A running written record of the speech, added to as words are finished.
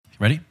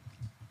Ready?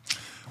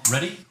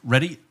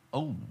 Ready?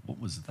 Oh, what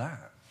was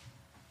that?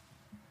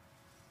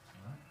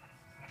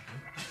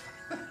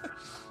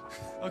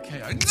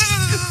 Okay.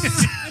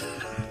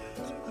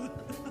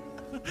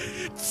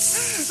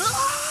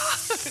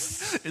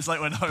 It's like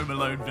when Home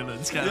Alone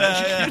villains get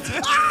Yeah.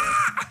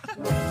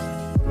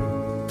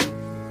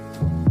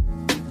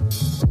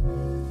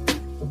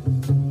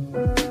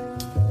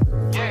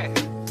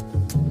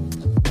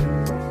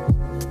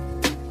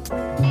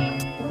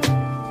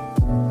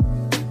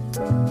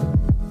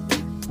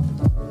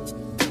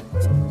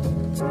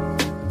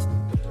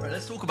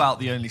 About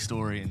the only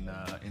story in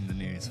the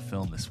news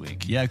film this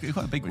week. Yeah,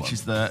 quite a big one. Which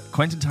is the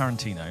Quentin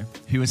Tarantino,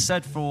 who has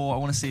said for, I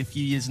want to say, a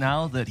few years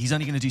now that he's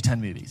only going to do 10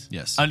 movies.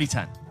 Yes. Only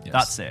 10. Yes.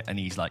 That's it. And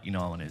he's like,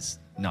 on his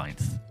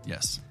 9th.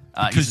 Yes.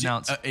 He's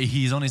announced...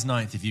 he's on his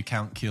 9th if you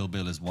count Kill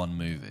Bill as one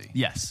movie.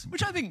 Yes.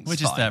 Which I think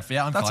is fair.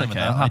 Yeah, I'm That's fine okay. with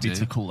that. I'm happy I do.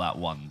 to call that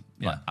one,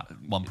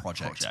 one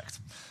project.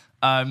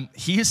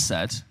 He has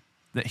said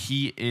that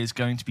he is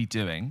going to be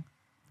doing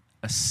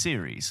a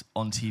series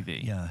on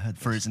TV I heard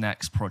for this. his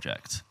next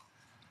project.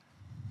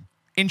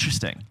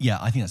 Interesting. Yeah,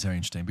 I think that's very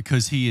interesting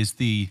because he is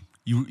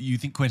you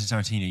think Quentin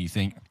Tarantino, you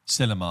think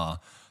cinema,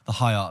 the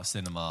high art of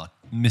cinema,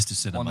 Mr.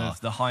 Cinema. One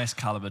of the highest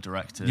caliber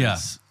directors. Yeah.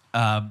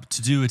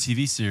 To do a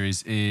TV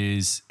series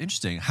is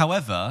interesting.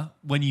 However,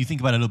 when you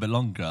think about it a little bit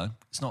longer,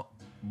 it's not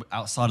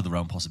outside of the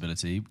realm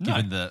possibility,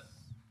 given that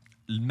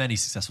many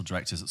successful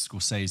directors,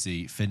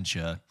 Scorsese,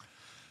 Fincher,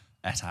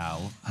 et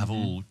al., have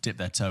all dipped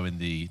their toe in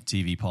the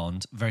TV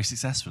pond very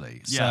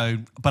successfully. Yeah. So,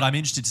 but I'm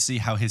interested to see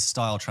how his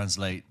style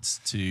translates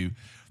to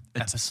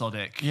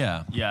episodic.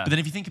 Yeah. Yeah. But then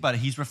if you think about it,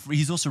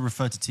 he's also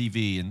referred to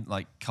TV and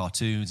like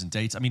cartoons and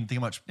data. I mean,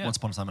 think how much Once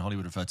Upon a Time in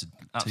Hollywood referred to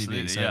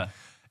Absolutely, TV. So yeah.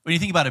 when you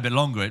think about it a bit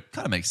longer, it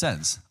kind of makes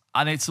sense.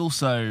 And it's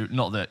also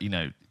not that,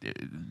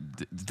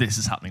 this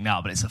is happening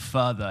now, but it's a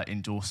further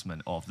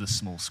endorsement of the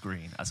small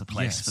screen as a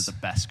place for the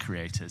best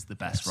creators, the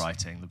best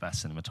writing, the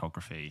best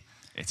cinematography.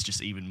 It's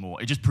just even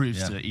more. It just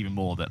proves to even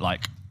more that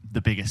like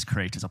the biggest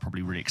creators are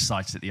probably really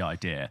excited at the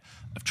idea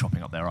of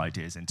chopping up their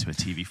ideas into a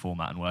TV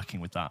format and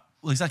working with that.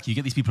 Well, exactly. You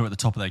get these people who are at the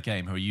top of their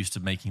game who are used to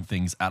making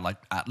things at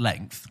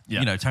length.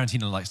 Yeah.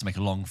 Tarantino likes to make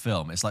a long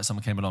film. It's like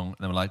someone came along and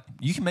they were like,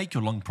 "You can make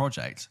your long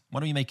project. Why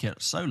don't you make it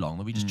so long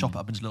that we just chop it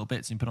up into little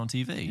bits and put it on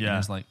TV?" Yeah. And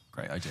it's like,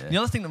 great idea. The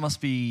other thing that must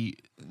be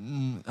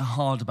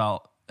hard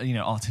about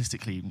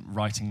artistically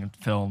writing a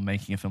film,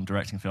 making a film,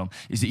 directing a film,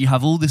 is that you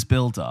have all this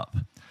build up,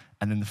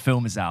 and then the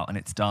film is out and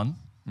it's done.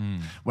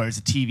 Whereas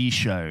a TV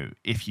show,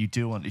 if you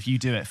do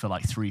it for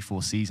like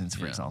 3-4 seasons,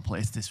 for example,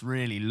 it's this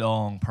really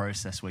long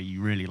process where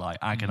you really like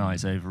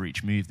agonize over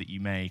each move that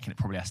you make, and it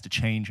probably has to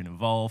change and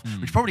evolve,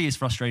 which probably is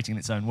frustrating in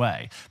its own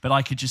way. But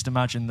I could just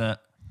imagine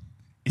that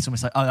it's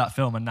almost like, that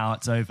film, and now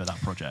it's over, that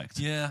project.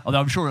 Yeah. Although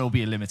I'm sure it'll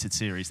be a limited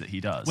series that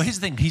he does. Well, here's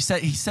the thing. He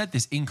said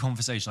this in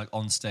conversation, like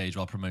on stage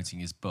while promoting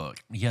his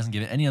book. He hasn't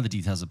given any other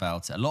details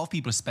about it. A lot of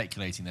people are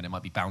speculating that it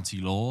might be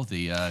Bounty Law,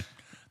 the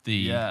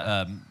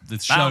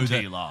show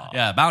Bounty Law.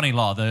 Yeah, Bounty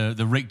Law,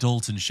 the Rick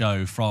Dalton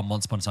show from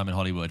Once Upon a Time in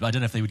Hollywood. I don't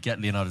know if they would get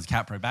Leonardo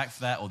DiCaprio back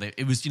for that, or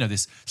it was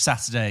this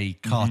Saturday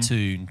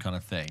cartoon kind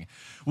of thing,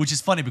 which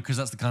is funny because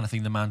that's the kind of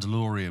thing The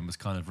Mandalorian was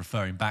kind of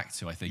referring back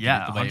to. I think the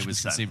way it was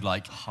 100%. conceived,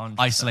 like 100%.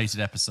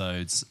 isolated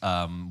episodes,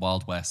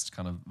 Wild West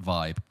kind of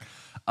vibe.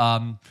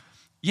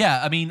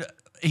 I mean,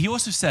 he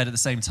also said at the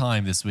same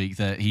time this week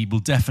that he will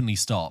definitely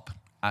stop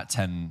at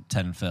 10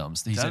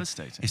 films.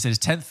 Devastating. He said his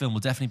 10th film will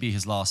definitely be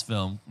his last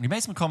film. He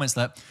made some comments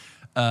that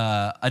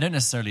I don't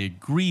necessarily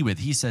agree with.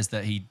 He says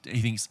that he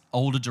thinks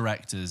older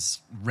directors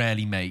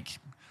rarely make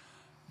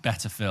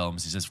better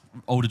films. He says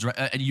older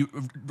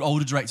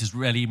directors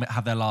rarely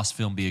have their last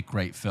film be a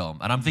great film.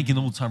 And I'm thinking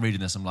all the time reading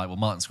this, I'm like, well,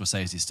 Martin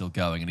Scorsese is still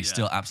going and he's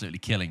still absolutely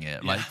killing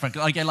it. Like,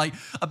 frankly, I get like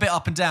a bit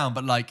up and down,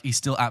 but like he's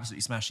still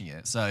absolutely smashing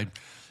it. So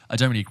I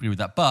don't really agree with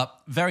that. But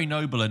very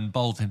noble and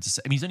bold for him to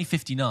say. I mean, he's only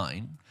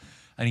 59.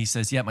 And he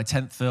says, my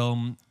 10th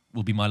film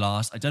will be my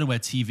last. I don't know where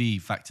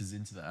TV factors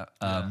into that.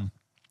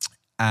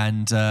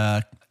 And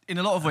in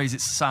a lot of ways,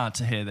 it's sad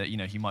to hear that,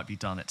 he might be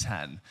done at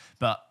 10.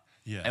 But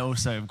I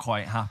also am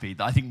quite happy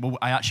that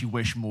I actually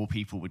wish more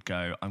people would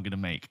go, I'm going to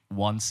make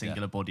one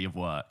singular body of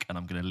work and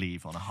I'm going to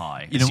leave on a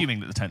high,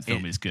 assuming that the 10th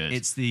film is good.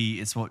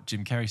 It's what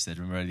Jim Carrey said,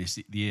 remember earlier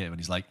the year when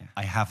he's like,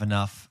 I have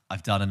enough,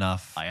 I've done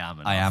enough. I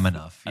am enough. I am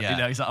enough.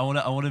 Yeah. He's like, I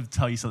want to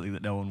tell you something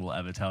that no one will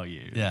ever tell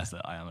you. Yeah. Is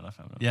that I am enough.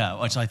 I'm enough.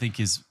 Yeah, which I think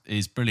is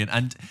brilliant.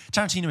 And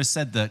Tarantino has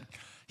said that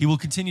he will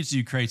continue to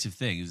do creative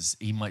things.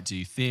 He might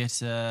do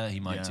theatre, he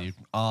might do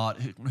art,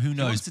 who knows?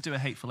 He wants to do a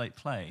Hateful Eight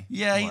play.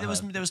 Yeah,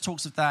 there was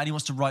talks of that, and he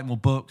wants to write more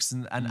books,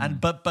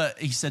 but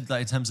he said that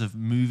in terms of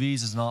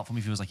movies as an art form,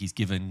 he feels like he's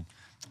given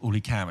all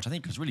he can, which I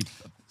think was really.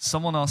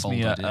 Someone asked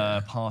me at idea.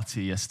 a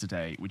party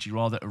yesterday, would you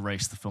rather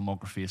erase the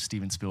filmography of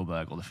Steven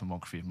Spielberg or the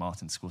filmography of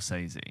Martin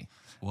Scorsese?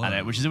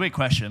 Which is a weird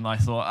question. I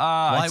thought,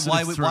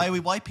 why are we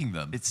wiping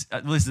them? This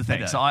is the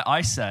thing. So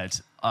I said,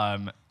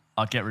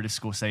 I'd get rid of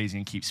Scorsese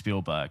and keep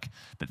Spielberg.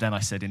 But then I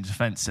said in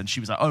defense, and she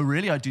was like, oh,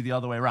 really? I'd do the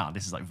other way around.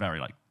 This is like very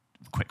like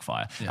quick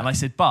fire. Yeah. And I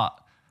said, but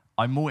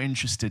I'm more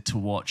interested to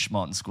watch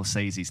Martin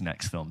Scorsese's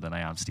next film than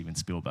I am Steven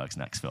Spielberg's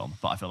next film.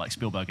 But I feel like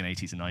Spielberg in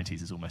 80s and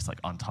 90s is almost like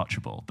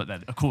untouchable. But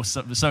then, of course,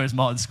 so is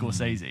Martin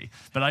Scorsese.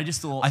 But I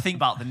just thought,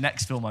 about the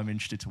next film I'm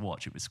interested to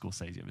watch, it was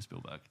Scorsese over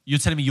Spielberg. You're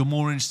telling me you're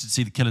more interested to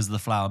see The Killers of the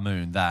Flower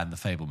Moon than The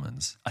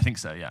Fabelmans? I think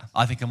so, yeah.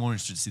 I think I'm more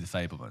interested to see The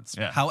Fabelmans.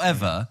 Yeah.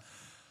 However,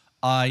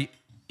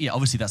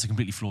 obviously that's a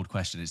completely flawed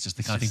question. It's just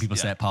the kind of thing people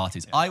say at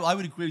parties. Yeah. I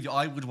would agree with you.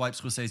 I would wipe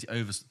Scorsese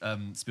over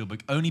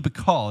Spielberg only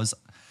because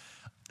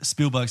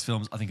Spielberg's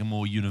films, I think, are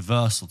more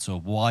universal to a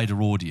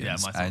wider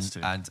audience,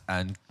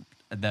 and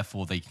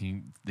therefore they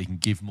can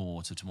give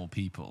more to more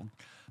people.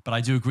 But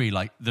I do agree.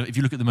 Like if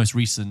you look at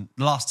the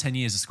last 10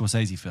 years of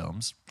Scorsese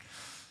films,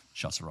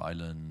 Shutter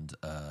Island,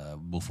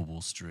 Wolf of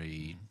Wall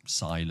Street,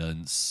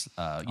 Silence,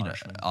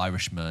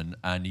 Irishman,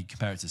 and you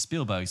compare it to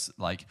Spielberg's,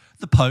 like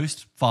The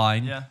Post,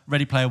 fine,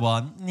 Ready Player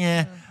One,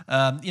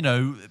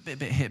 a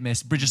bit hit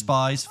miss. Bridge of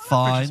Spies,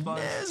 fine,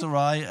 it's all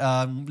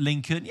right.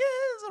 Lincoln,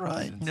 it's all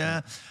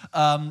right,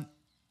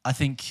 I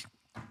think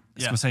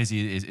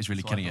Scorsese is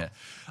really killing it.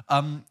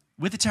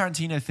 With the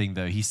Tarantino thing,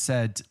 though, he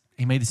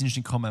made this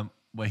interesting comment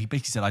where he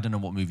basically said, "I don't know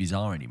what movies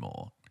are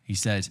anymore." He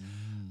said.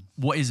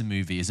 What is a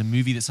movie? Is a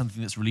movie that's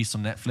something that's released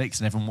on Netflix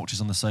and everyone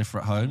watches on the sofa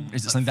at home?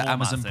 Is it something that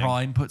Amazon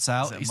Prime puts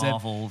out? Is it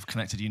Marvel,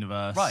 Connected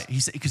Universe? Right. He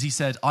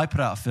said, I put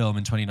out a film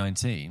in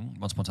 2019,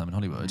 Once Upon a Time in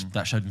Hollywood,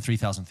 that showed in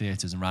 3,000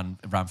 theatres and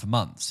ran for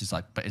months. He's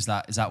like, but is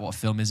that what a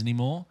film is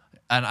anymore?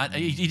 And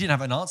he didn't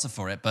have an answer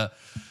for it, but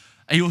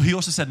he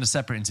also said in a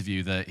separate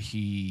interview that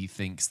he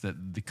thinks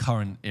that the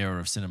current era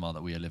of cinema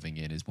that we are living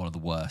in is one of the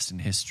worst in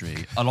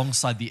history,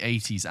 alongside the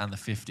 80s and the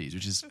 50s,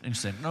 which is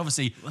interesting. And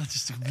obviously, it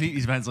just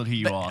completely depends on who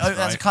you ask.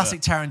 That's a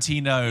classic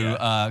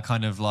Tarantino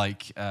kind of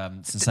like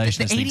sensationalist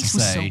thing to say. The 80s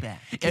was so bad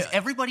because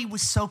everybody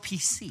was so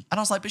PC. And I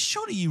was like, but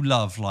surely you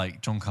love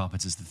like John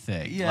Carpenter's The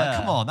Thing. Yeah. Like,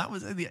 come on,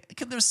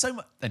 there was so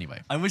much.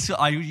 Anyway,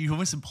 you're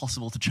almost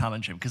impossible to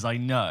challenge him because I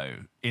know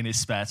in his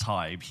spare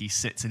time he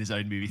sits in his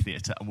own movie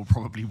theatre and will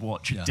probably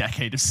watch a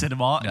decade of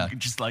cinema and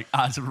just like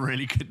has a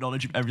really good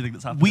knowledge of everything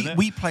that's happening.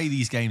 We play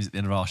these games at the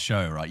end of our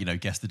show, right? You know,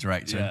 guess the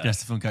director and guess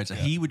the film coach.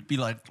 He would be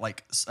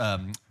like a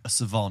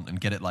savant and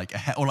get it like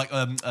or like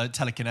a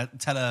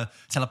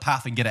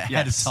telepath and get it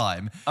ahead of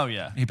time. Oh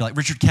yeah, he'd be like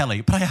Richard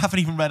Kelly, but I haven't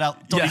even read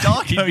out Donnie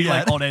Darko he'd be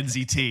yet. like on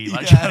NZT,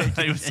 like trying to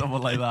play with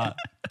someone like that.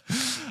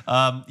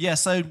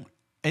 So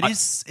it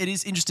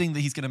is interesting that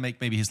he's going to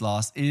make maybe his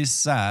last. It is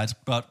sad,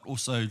 but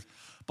also,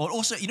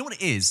 you know what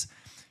it is?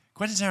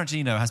 Quentin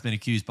Tarantino has been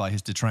accused by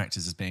his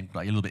detractors as being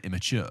like a little bit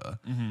immature.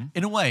 Mm-hmm.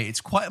 In a way, it's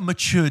quite a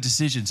mature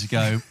decision to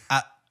go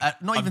at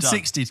not even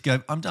 60 to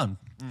go, I'm done.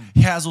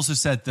 He has also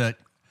said that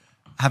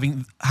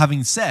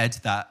having said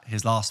that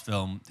his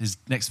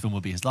next film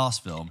will be his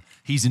last film,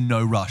 he's in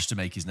no rush to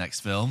make his next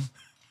film.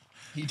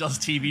 He does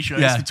TV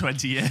shows for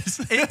 20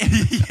 years. Yeah,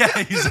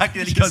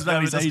 exactly. And he comes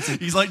back and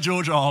he's like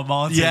George R.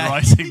 Martin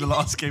writing the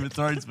last Game of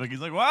Thrones book. He's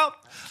like, well,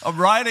 I'm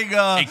writing...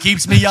 it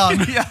keeps me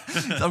young.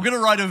 I'm going to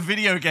write a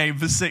video game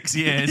for 6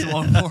 years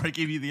before I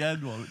give you the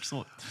end one. Which is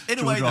what in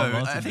George a way, though,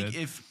 Martin I think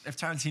did. if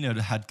Tarantino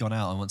had gone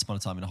out on Once Upon a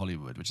Time in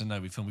Hollywood, which I know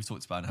we've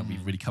talked about and how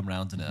we've really come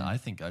around in it, I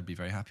think I'd be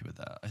very happy with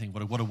that. I think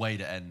what a way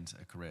to end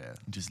a career.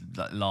 Just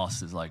like,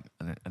 Last is like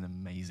an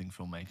amazing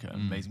filmmaker, an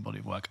amazing body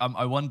of work.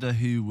 I wonder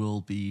who will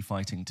be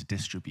fighting to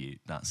distribute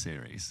that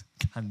series.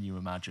 Can you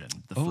imagine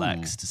the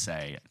flex to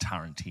say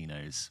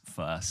Tarantino's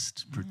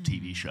first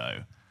TV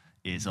show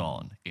is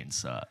on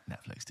insert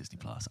Netflix, Disney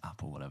Plus,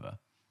 Apple, whatever?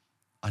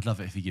 I'd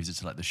love it if he gives it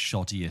to like the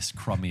shoddiest,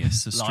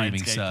 crummiest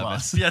streaming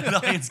service. Plus.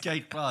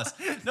 Lionsgate Plus.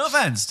 No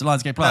offense to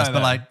Lionsgate Plus,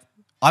 but like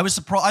I was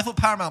surprised. I thought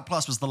Paramount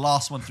Plus was the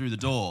last one through the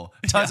door.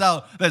 Turns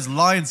out there's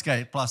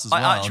Lionsgate Plus as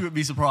well. I actually would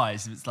be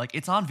surprised if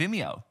it's on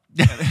Vimeo.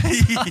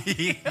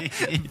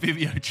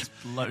 Vimeo just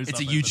blows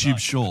It's up a YouTube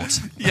overnight. short.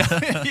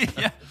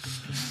 Yeah.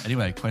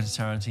 Anyway, Quentin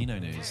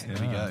Tarantino news. There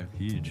we go.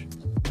 Huge.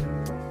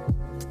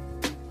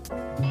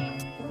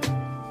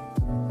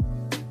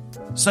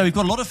 So we've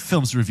got a lot of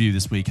films to review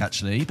this week,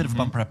 actually. A bit of a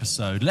bumper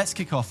episode. Let's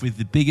kick off with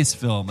the biggest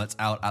film that's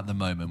out at the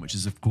moment, which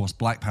is, of course,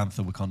 Black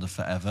Panther: Wakanda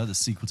Forever, the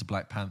sequel to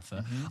Black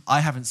Panther.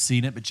 I haven't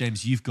seen it, but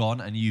James, you've gone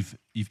and you've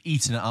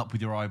eaten it up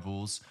with your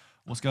eyeballs.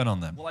 What's going on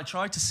then? Well, I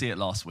tried to see it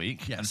last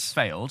week and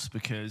failed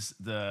because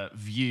the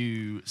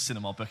View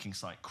cinema booking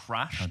site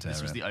crashed.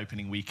 This was the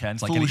opening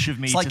weekend.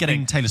 It's like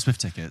getting Taylor Swift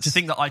tickets. To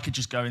think that I could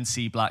just go and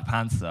see Black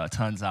Panther.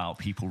 Turns out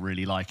people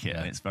really like it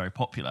and it's very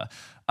popular.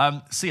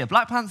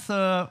 Black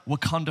Panther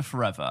Wakanda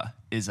Forever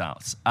is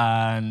out.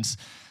 And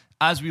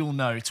as we all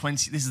know,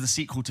 this is the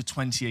sequel to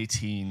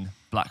 2018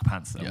 Black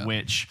Panther,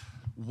 which...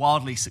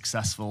 wildly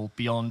successful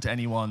beyond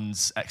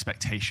anyone's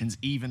expectations,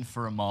 even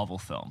for a Marvel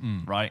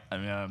film, right?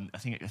 I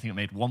think it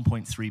made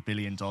 $1.3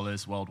 billion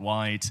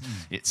worldwide.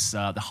 It's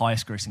the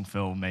highest grossing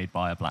film made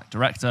by a black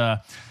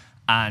director.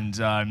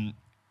 And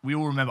we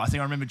all remember, I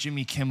remember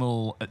Jimmy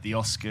Kimmel at the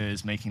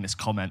Oscars making this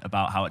comment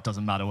about how it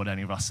doesn't matter what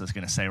any of us are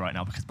going to say right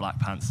now because Black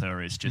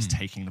Panther is just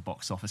taking the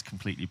box office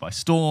completely by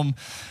storm.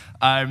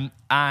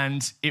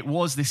 And it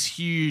was this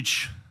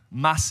huge,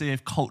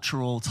 massive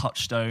cultural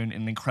touchstone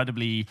in an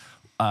incredibly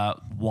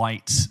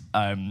white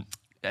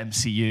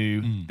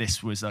MCU.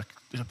 This was a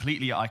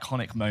completely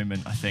iconic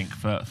moment, I think,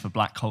 for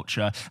Black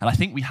culture. And I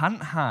think we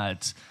hadn't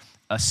had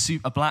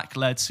a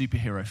Black-led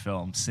superhero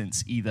film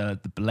since either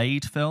the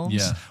Blade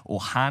films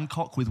or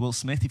Hancock with Will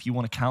Smith, if you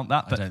want to count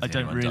that. But I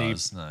don't really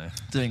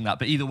doing that.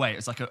 But either way,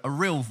 it's like a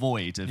real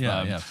void of,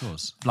 of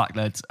course,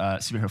 Black-led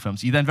superhero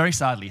films. You then very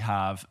sadly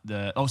have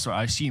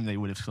I assume they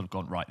would have sort of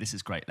gone, right, this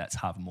is great, let's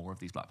have more of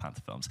these Black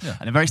Panther films. Yeah.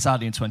 And then very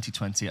sadly in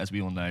 2020, as we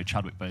all know,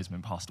 Chadwick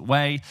Boseman passed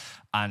away,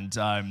 and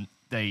I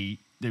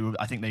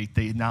think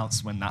they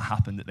announced when that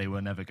happened that they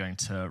were never going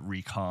to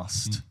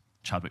recast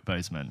Chadwick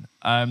Boseman.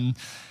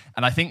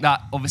 And I think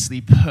that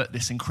obviously put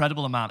this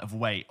incredible amount of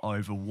weight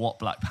over what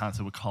Black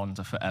Panther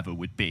Wakanda Forever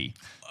would be.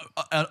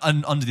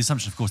 And under the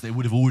assumption, of course, that it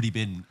would have already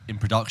been in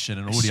production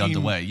and already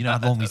underway. You know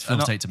how long these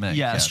films take to make.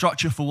 Yeah, a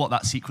structure for what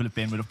that sequel had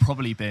been would have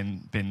probably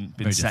been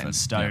set in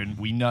stone.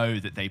 Yeah. We know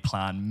that they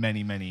plan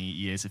many, many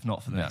years, if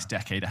not for the next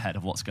decade ahead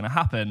of what's going to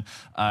happen,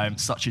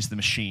 such as the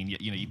machine.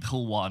 You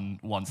pull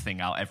one thing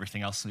out,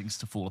 everything else seems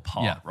to fall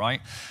apart,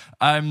 right?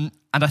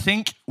 And I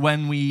think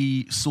when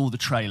we saw the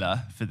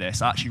trailer for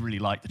this, I actually really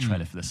liked the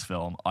trailer for this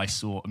film. I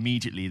saw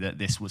immediately that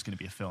this was going to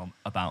be a film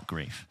about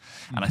grief.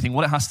 And I think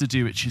what it has to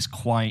do, which is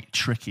quite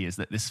tricky, is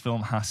that this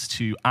film has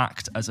to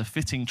act as a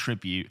fitting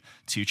tribute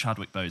to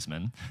Chadwick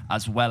Boseman,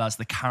 as well as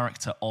the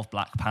character of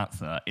Black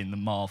Panther in the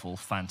Marvel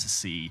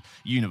fantasy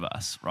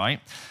universe,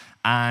 right?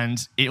 And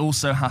it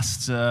also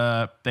has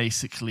to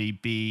basically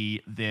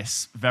be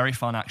this very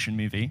fun action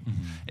movie.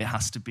 It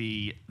has to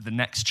be the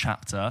next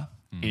chapter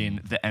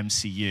in the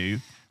MCU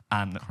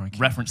and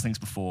reference things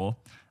before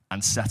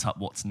and set up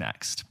what's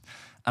next.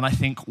 And I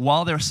think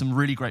while there are some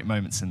really great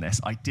moments in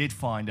this, I did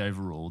find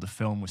overall the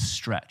film was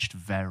stretched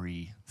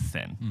very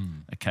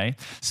thin. Okay,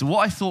 so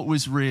what I thought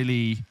was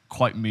really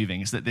quite moving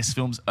is that this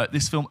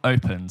film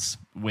opens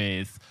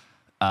with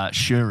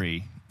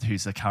Shuri,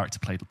 who's a character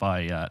played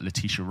by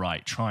Letitia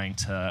Wright, trying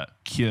to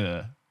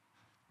cure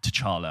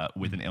T'Challa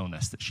with an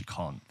illness that she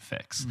can't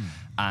fix.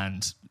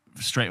 And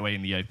straight away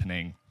in the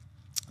opening,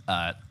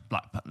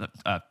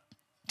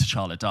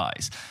 T'Challa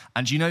dies.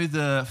 And you know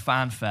the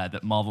fanfare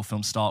that Marvel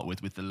films start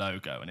with the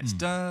logo, and it's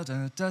da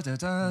da da da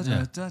da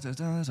da da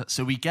da da.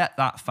 So we get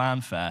that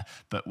fanfare,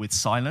 but with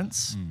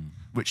silence,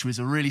 which was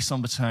a really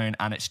somber tone,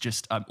 and it's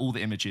just all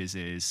the images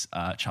is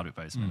Chadwick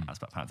Boseman as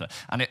Black Panther,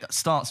 and it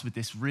starts with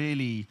this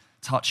really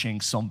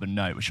touching somber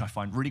note, which I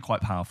find really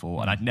quite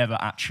powerful, and I'd never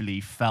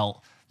actually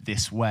felt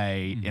this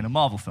way in a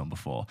Marvel film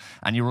before.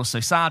 And you're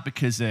also sad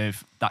because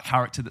of that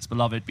character that's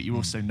beloved, but you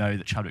also know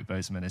that Chadwick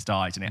Boseman has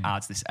died, and it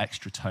adds this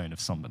extra tone of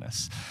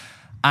somberness.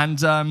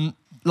 And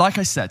like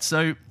I said,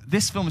 so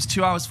this film is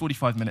 2 hours,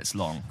 45 minutes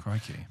long.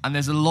 Crikey. And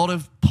there's a lot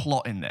of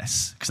plot in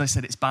this, because I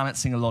said it's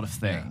balancing a lot of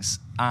things.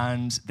 Yeah.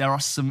 And there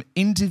are some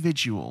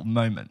individual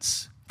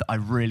moments that I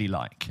really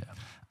like. Yeah.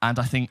 And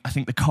I think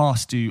the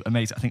cast do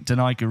amazing. I think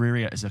Denai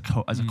Guerrero as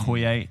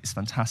Okoye is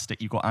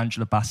fantastic. You've got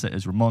Angela Bassett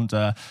as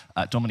Ramonda,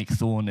 Dominique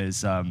Thorne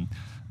as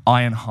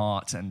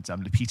Ironheart, and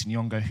Lupita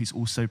Nyong'o, who's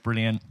also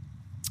brilliant.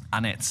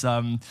 And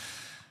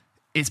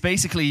it's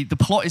basically, the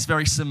plot is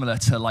very similar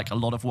to like a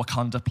lot of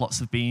Wakanda plots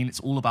have been. It's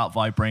all about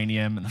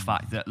vibranium and the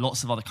fact that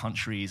lots of other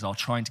countries are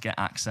trying to get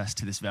access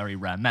to this very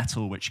rare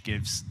metal, which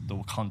gives the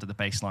Wakanda the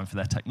baseline for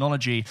their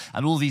technology.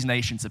 And all these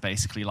nations are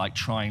basically like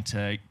trying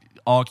to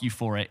argue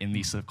for it in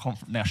these sort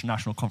of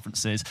national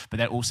conferences, but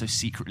they're also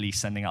secretly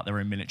sending out their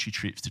own military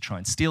troops to try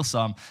and steal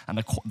some. And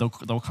the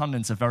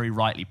Wakandans are very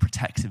rightly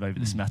protective over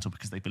this metal,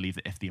 because they believe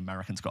that if the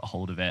Americans got a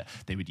hold of it,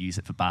 they would use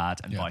it for bad,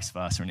 and vice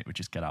versa, and it would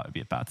just get out, it would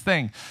be a bad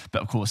thing.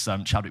 But of course,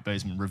 Chadwick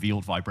Boseman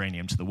revealed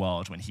vibranium to the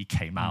world when he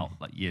came out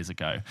like years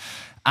ago.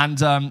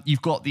 And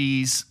you've got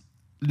these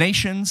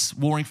nations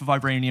warring for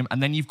vibranium,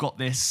 and then you've got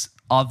this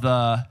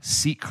other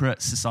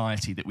secret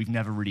society that we've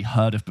never really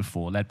heard of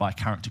before, led by a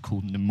character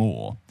called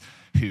Namor,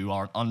 who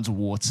are an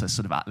underwater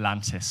sort of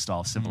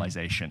Atlantis-style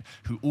civilization,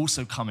 who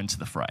also come into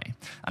the fray.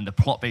 And the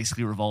plot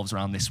basically revolves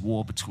around this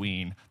war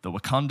between the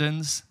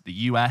Wakandans, the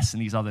US,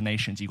 and these other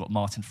nations. You've got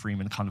Martin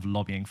Freeman kind of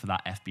lobbying for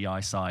that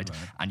FBI side,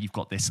 and you've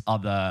got this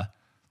other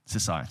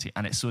society.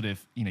 And it's sort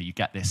of, you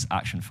get this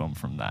action film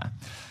from there.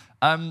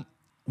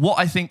 What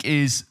I think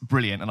is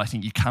brilliant, and I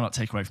think you cannot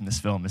take away from this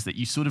film, is that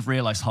you sort of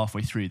realize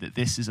halfway through that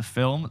this is a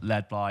film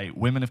led by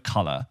women of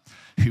color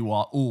who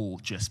are all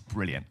just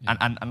brilliant. Yeah.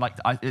 And like,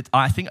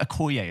 I think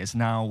Okoye is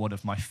now one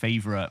of my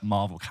favorite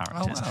Marvel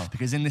characters. Oh, wow.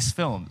 Because in this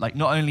film, like,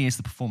 not only is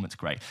the performance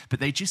great,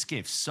 but they just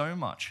give so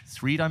much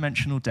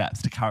three-dimensional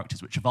depth to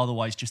characters which have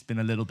otherwise just been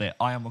a little bit,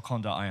 I am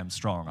Wakanda, I am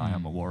strong, I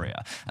am a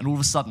warrior. And all of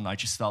a sudden, I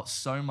just felt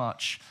so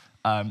much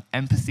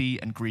empathy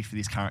and grief for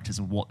these characters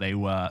and what they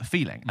were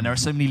feeling. And there are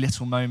so many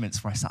little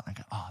moments where I sat there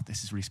and go,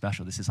 this is really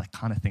special. This is, I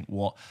kind of think,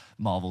 what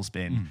Marvel's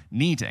been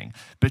needing.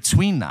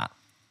 Between that,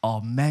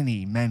 are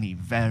many, many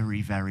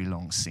very, very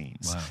long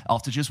scenes. Wow.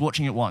 After just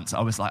watching it once,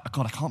 I was like,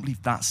 God, I can't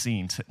believe that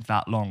scene took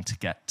that long to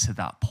get to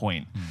that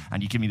point.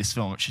 And you give me this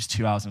film, which is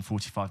 2 hours and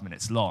 45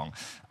 minutes long.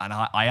 And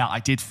I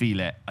did feel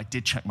it. I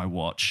did check my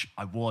watch.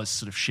 I was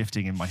sort of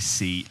shifting in my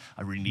seat.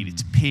 I really needed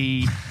to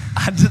pee.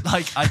 And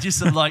like, I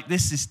just am like,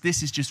 this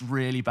is just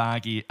really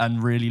baggy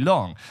and really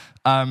long.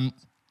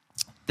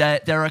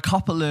 There are a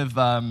couple of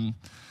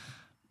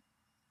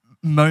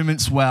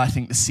moments where I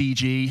think the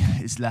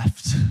CG is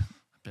left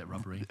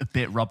a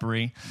bit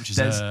rubbery. Which is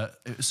no,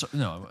 it's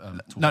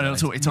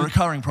a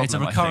recurring problem. It's a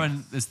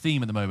recurrent there's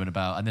theme at the moment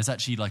about, and there's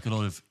actually like a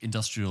lot of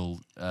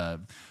industrial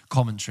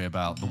commentary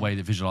about the way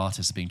that visual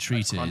artists are being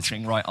treated,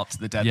 crunching right up to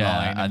the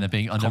deadline, and they're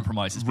being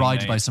compromises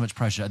rided by so much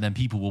pressure, and then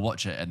people will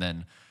watch it and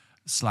then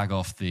slag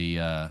off the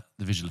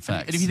visual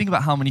effects. And if you think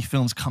about how many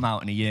films come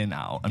out in a year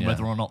now, and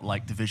whether or not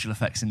like the visual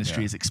effects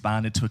industry has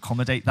expanded to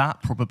accommodate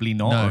that, probably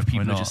not. No, or if people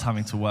probably are just not.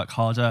 having to work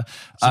harder.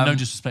 So no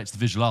disrespect to the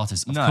visual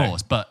artists, of No.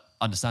 course, but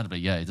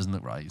understandably, it doesn't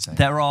look right. You're saying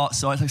There are,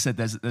 so as I said,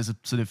 there's a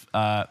sort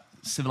of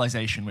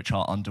civilization which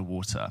are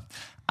underwater.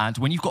 And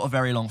when you've got a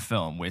very long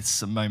film with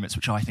some moments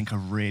which I think are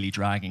really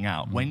dragging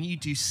out, when you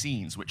do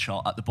scenes which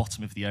are at the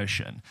bottom of the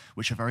ocean,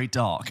 which are very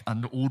dark,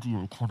 and the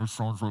audio kind of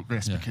sounds like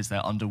this because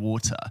they're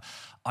underwater,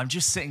 I'm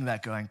just sitting there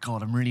going,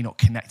 God, I'm really not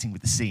connecting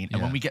with the scene.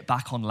 And when we get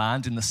back on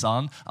land in the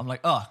sun, I'm like,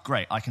 oh,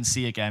 great, I can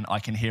see again, I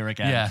can hear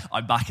again. Yeah.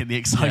 I'm back in the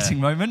exciting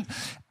moment.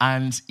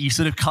 And you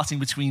sort of cutting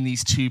between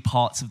these two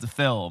parts of the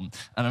film,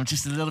 and I'm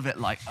just a little bit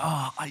like,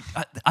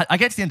 I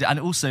get to the end, and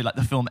also like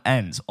the film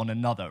ends on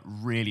another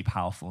really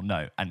powerful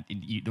note, and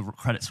the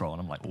credits roll,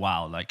 and I'm like,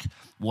 wow, like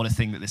what a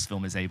thing that this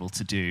film is able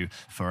to do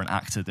for an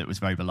actor that was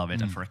very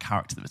beloved and for a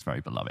character that was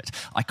very beloved.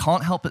 I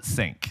can't help but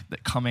think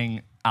that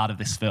coming out of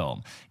this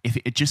film, if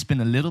it had just been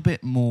a little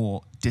bit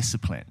more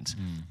disciplined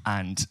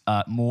and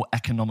more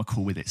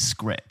economical with its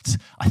script,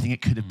 I think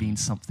it could have been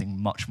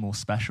something much more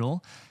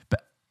special.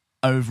 But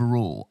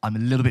overall, I'm a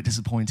little bit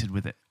disappointed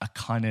with it, a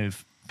kind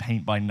of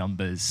paint by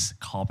numbers,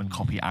 carbon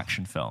copy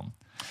action film.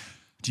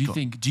 Do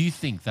you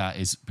think that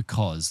is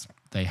because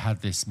they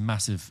had this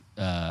massive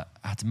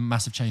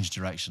change of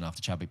direction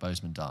after Chadwick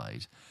Boseman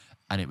died,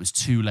 and it was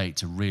too late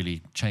to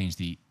really change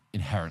the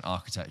inherent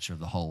architecture of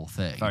the whole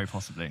thing? Very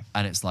possibly.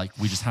 And it's like,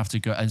 we just have to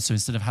go, and so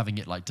instead of having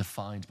it like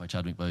defined by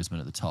Chadwick Boseman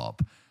at the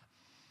top,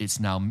 it's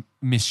now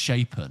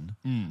misshapen.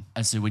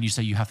 And so when you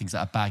say you have things that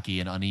are baggy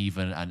and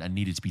uneven and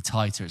needed to be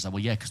tighter, it's like,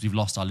 well, because we've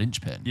lost our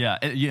linchpin.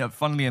 Yeah.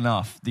 Funnily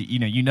enough,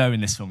 you know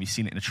in this film, you've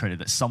seen it in the trailer,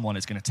 that someone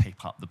is going to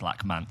tape up the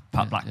Black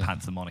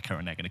Panther moniker,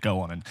 and they're going to go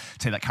on and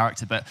take that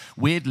character. But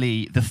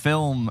weirdly, the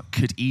film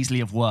could easily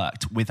have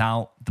worked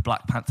without the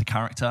Black Panther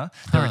character.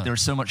 There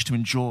is so much to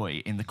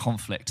enjoy in the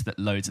conflict that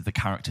loads of the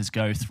characters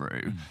go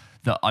through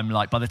that I'm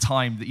like, by the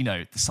time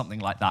that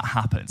something like that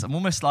happens, I'm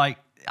almost like,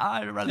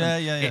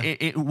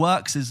 It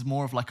works as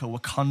more of like a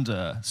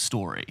Wakanda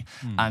story,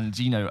 and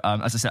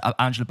as I said,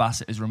 Angela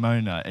Bassett as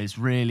Ramonda is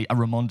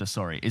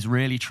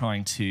really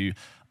trying to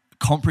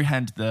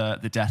comprehend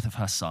the death of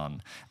her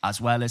son,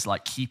 as well as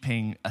like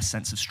keeping a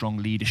sense of strong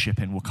leadership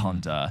in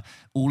Wakanda.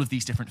 All of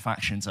these different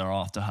factions are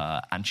after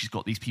her, and she's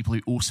got these people who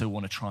also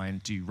want to try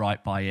and do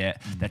right by it.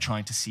 They're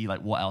trying to see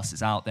like what else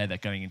is out there. They're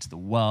going into the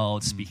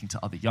world, speaking to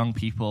other young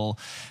people,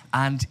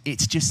 and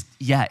it's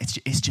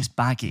just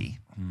baggy.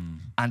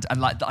 And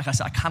like I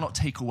said, I cannot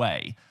take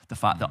away the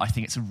fact that I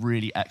think it's a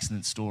really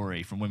excellent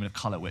story from women of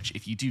color, which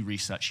if you do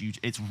research,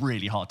 it's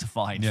really hard to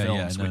find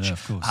films which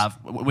have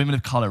women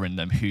of color in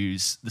them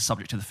whose the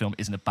subject of the film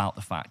isn't about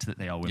the fact that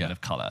they are women of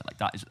color. Like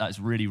that is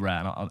really rare,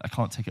 and I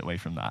can't take it away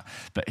from that.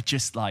 But it's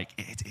just like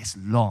it's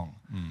long.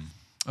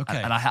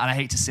 Okay. And I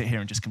hate to sit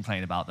here and just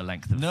complain about the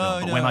length of the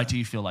film, but when I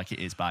do feel like it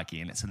is baggy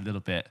and it's a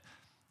little bit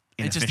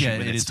inefficient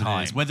with its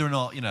time. Whether or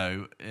not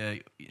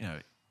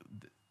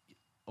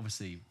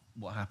obviously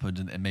what happened,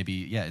 and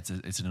maybe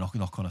it's a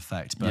knock-on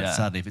effect, but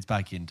sadly if it's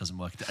baggy and doesn't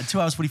work, and 2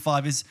 hours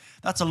 45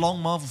 that's a long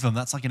Marvel film.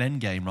 That's like an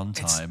Endgame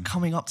runtime. It's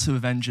coming up to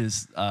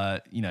Avengers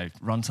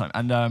runtime,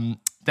 and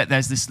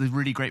there's this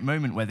really great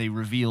moment where they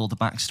reveal the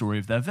backstory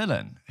of their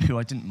villain, who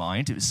I didn't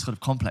mind. It was sort of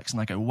complex, and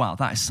I go, wow,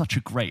 that is such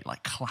a great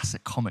like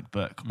classic comic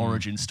book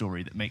origin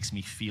story that makes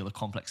me feel a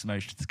complex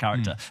emotion to the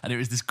character. And it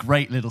was this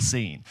great little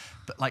scene,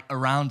 but like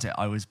around it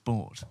I was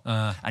bored.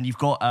 And you've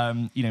got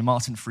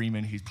Martin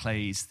Freeman, who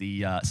plays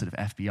the sort of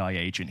FBI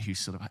agent who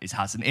sort of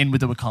has an in with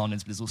the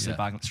Wakandans, but is also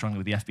strongly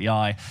with the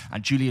FBI.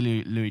 And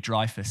Julia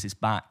Louis-Dreyfus is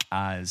back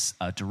as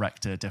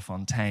Director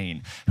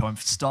DeFontaine, who I'm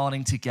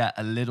starting to get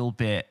a little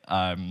bit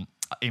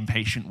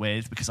impatient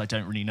with, because I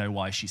don't really know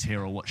why she's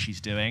here or what she's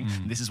doing.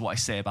 And this is what I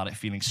say about it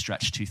feeling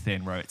stretched too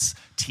thin, where it's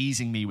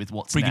teasing me with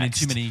what's bringing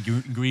next. in too many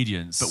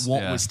ingredients. But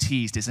what was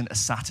teased isn't a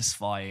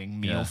satisfying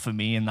meal for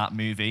me in that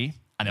movie.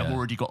 And I've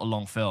already got a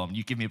long film.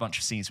 You give me a bunch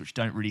of scenes which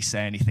don't really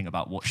say anything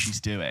about what she's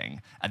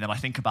doing. And then I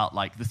think about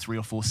like the 3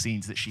 or 4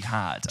 scenes that she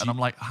had. And I'm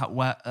like,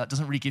 that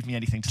doesn't really give me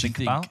anything to think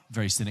about.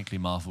 Very cynically,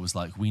 Marvel was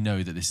like, we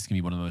know that this is going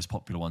to be one of the most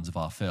popular ones of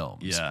our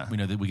films. Yeah. We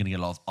know that we're going to get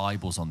a lot of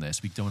eyeballs on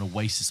this. We don't want to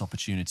waste this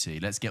opportunity.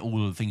 Let's get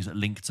all of the things that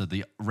link to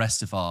the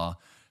rest of our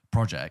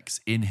projects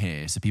in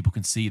here so people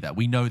can see that.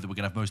 We know that we're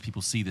going to have most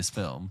people see this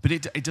film. But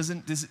it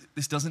doesn't.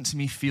 This doesn't to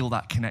me feel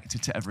that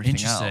connected to everything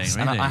Interesting, else.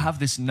 really. And I have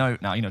this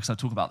note now, because I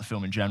talk about the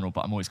film in general,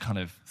 but I'm always kind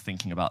of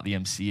thinking about the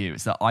MCU.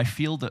 Is that I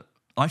feel that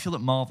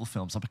Marvel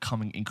films are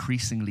becoming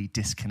increasingly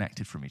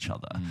disconnected from each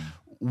other.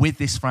 With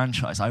this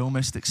franchise, I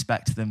almost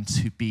expect them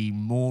to be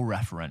more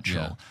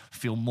referential,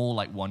 feel more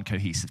like one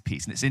cohesive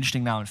piece. And it's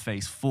interesting now in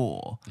Phase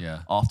 4,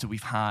 after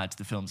we've had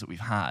the films that we've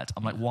had,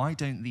 I'm like, why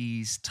don't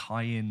these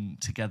tie in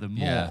together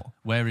more? Yeah.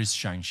 Where is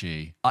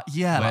Shang-Chi?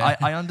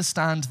 I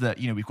understand that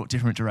we've got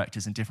different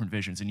directors and different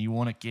visions, and you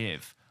want to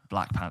give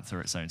Black Panther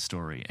its own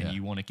story, and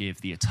you want to give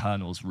the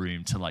Eternals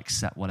room to like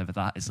set whatever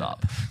that is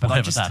up. But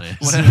whatever that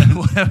is.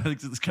 whatever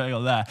that's going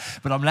on there.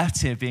 But I'm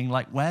left here being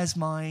like, where's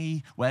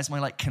my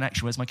like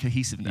connection? Where's my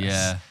cohesiveness?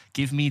 Yeah.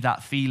 Give me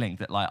that feeling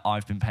that like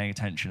I've been paying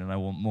attention and I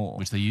want more.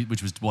 Which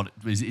was what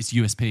it's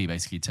USP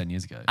basically 10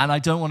 years ago. And I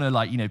don't want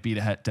to beat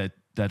a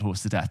dead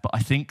horse to death, but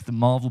I think the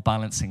Marvel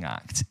balancing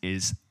act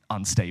is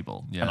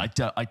unstable, and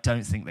I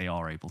don't think they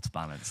are able to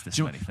balance this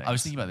many things. I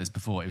was thinking about this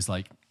before. It was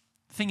like,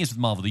 the thing is with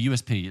Marvel, the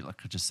USP,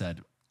 like I just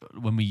said,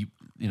 when we,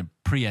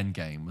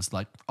 pre-Endgame was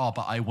like,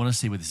 but I want to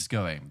see where this is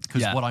going.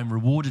 Because what I'm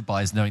rewarded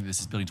by is knowing that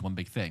this is building to one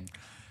big thing.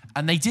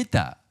 And they did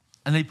that.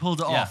 And they pulled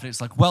it off. And it's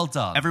like, well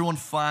done. Everyone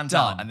fanned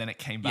out, and then it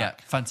came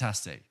back. Yeah,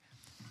 fantastic.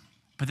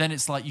 But then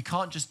it's like, you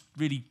can't just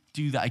really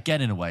do that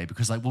again in a way,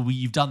 because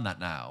you've done that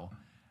now.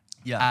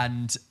 Yeah.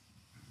 And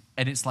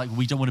it's like,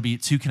 we don't want to be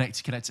too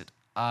connected.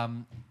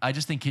 I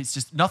just think it's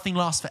just, nothing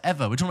lasts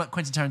forever. We're talking about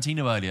Quentin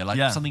Tarantino earlier,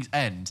 something's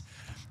end.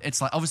 It's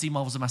like, obviously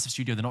Marvel's a massive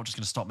studio. They're not just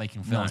going to stop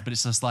making films, but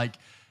it's just like,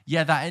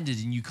 that ended,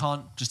 and you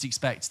can't just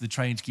expect the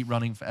train to keep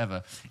running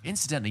forever.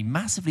 Incidentally,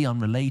 massively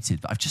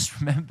unrelated, but I've just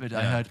remembered,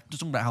 I heard,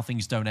 just talking about how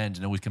things don't end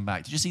and always come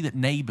back. Did you see that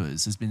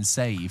Neighbours has been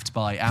saved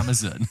by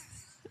Amazon?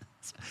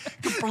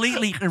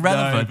 Completely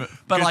irrelevant,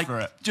 but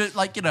just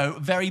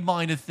very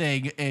minor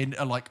thing in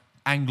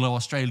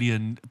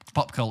Anglo-Australian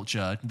pop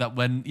culture that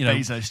when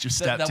Bezos just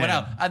stepped in,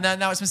 out. And then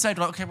now it's been said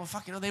okay, well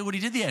fuck it, they already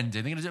did the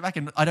ending, they're gonna do it back,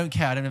 and I don't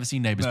care, I don't ever see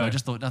Neighbours, but I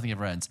just thought nothing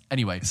ever ends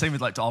anyway. Same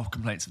with our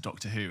complaints of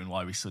Doctor Who and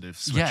why we sort of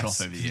switch off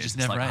over the years. It just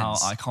never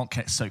ends. How I can't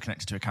get so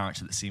connected to a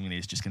character that seemingly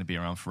is just going to be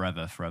around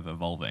forever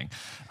evolving.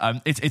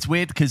 It's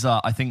weird because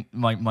I think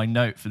my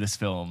note for this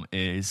film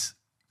is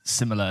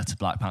similar to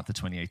Black Panther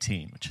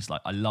 2018, which is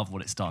like, I love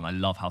what it's done. I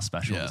love how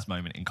special this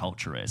moment in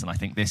culture is. And I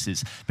think this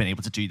has been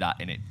able to do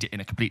that in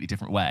a completely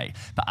different way.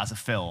 But as a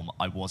film,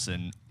 I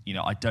wasn't,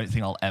 I don't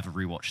think I'll ever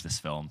rewatch this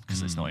film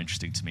because it's not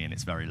interesting to me and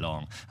it's very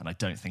long. And I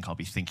don't think I'll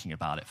be thinking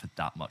about it for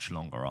that much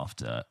longer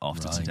after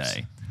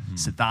today.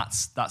 So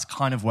that's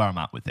kind of where I'm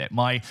at with it.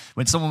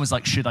 When someone was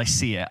like, should I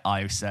see it?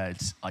 I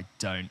said, I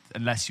don't,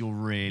 unless you're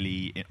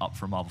really up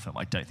for a Marvel film,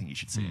 I don't think you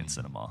should see it in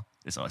cinema,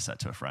 is what I said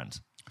to a friend.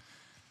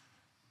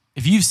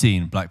 If you've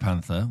seen Black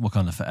Panther,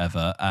 Wakanda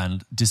Forever,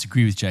 and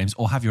disagree with James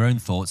or have your own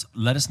thoughts,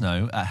 let us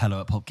know at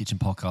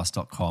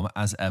hello@pulpkitchenpodcast.com.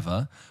 As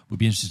ever, we'd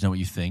be interested to know what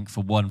you think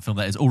for one film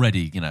that is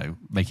already,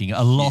 making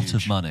a lot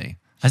of money.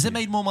 Has it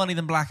made more money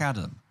than Black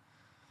Adam?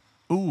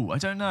 Ooh, I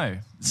don't know.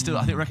 Still,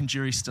 I reckon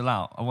jury's still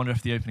out. I wonder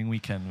if the opening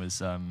weekend was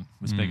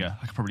bigger.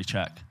 I could probably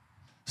check.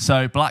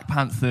 So Black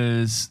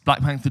Panther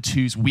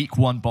 2's week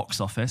 1 box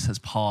office has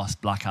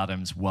passed Black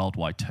Adam's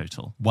worldwide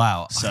total.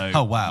 Wow. So,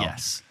 oh, wow.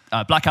 Yes.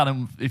 Black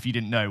Adam, if you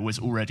didn't know, was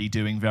already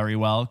doing very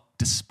well,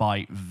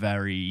 despite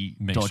very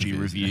dodgy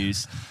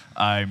reviews.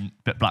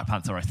 But Black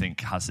Panther, I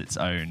think, has its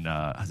own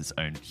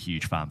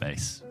huge fan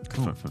base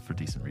for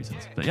decent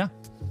reasons. But yeah.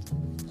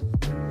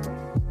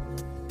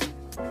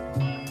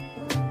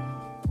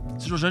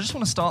 So George, I just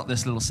want to start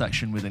this little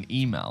section with an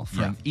email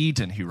from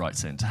Eden, who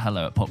writes in to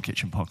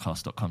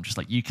hello@popkitchenpodcast.com, just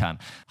like you can.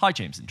 Hi,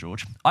 James and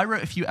George. I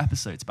wrote a few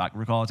episodes back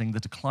regarding the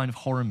decline of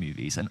horror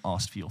movies and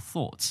asked for your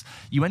thoughts.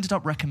 You ended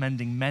up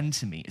recommending Men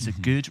to me as a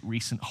good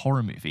recent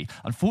horror movie.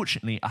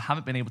 Unfortunately, I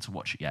haven't been able to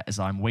watch it yet as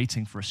I'm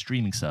waiting for a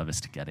streaming service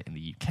to get it in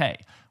the UK.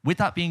 With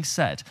that being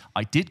said,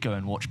 I did go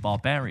and watch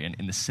Barbarian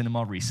in the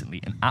cinema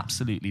recently and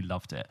absolutely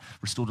loved it.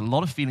 Restored a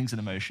lot of feelings and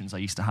emotions I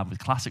used to have with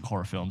classic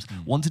horror films.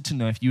 Wanted to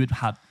know if you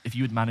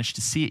had managed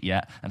to see it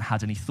yet and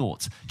had any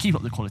thoughts. Keep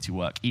up the quality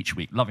work each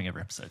week. Loving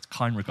every episode.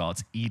 Kind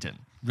regards, Eden.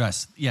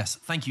 Yes.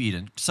 Thank you,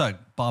 Eden. So,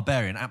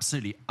 Barbarian,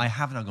 absolutely. I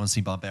have now gone and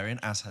seen Barbarian,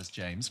 as has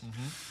James.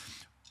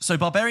 So,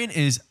 Barbarian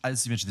is,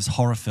 as you mentioned, this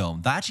horror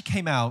film that actually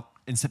came out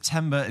in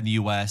September in the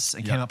US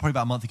and came out probably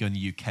about a month ago in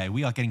the UK.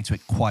 We are getting to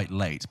it quite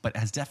late, but it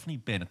has definitely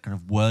been a kind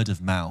of word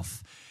of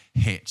mouth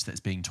hit that's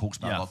being talked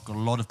about. I've got a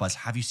lot of buzz.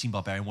 Have you seen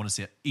Barbarian? Want to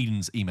see it?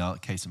 Eden's email,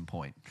 case in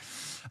point.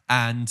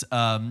 And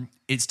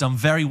it's done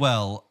very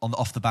well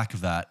off the back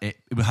of that. It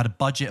had a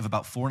budget of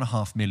about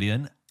 $4.5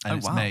 million, and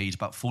it's made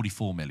about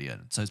 $44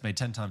 million. So it's made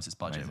 10 times its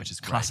budget, which is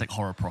great. Classic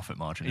horror profit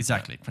margin.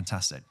 Exactly.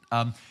 Fantastic.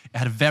 It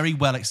had a very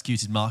well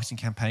executed marketing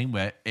campaign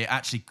where it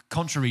actually,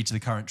 contrary to the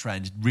current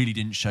trend, really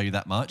didn't show you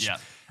that much.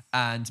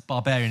 And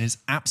Barbarian is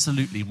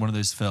absolutely one of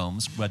those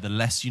films where the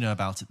less you know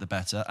about it, the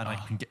better.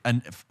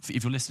 And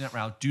if you're listening out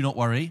loud, do not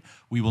worry.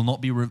 We will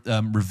not be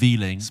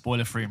revealing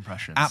Spoiler-free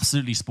impressions.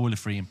 absolutely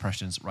spoiler-free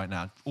impressions right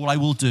now. All I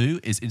will do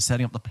is, in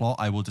setting up the plot,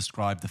 I will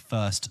describe the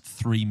first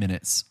 3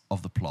 minutes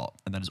of the plot,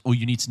 and that is all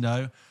you need to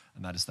know.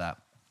 And that is that.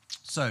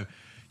 So,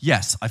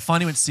 yes, I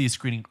finally went to see a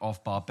screening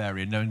of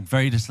Barbarian, knowing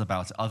very little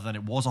about it, other than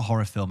it was a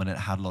horror film and it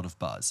had a lot of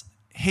buzz.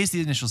 Here's the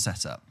initial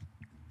setup.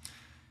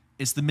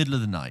 It's the middle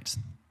of the night.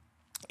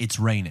 It's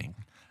raining,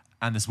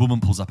 and this woman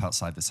pulls up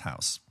outside this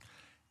house.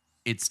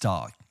 It's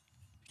dark.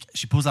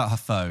 She pulls out her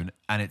phone,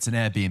 and it's an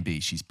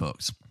Airbnb she's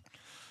booked.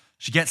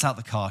 She gets out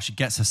the car. She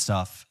gets her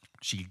stuff.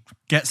 She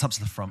gets up to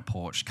the front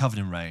porch, covered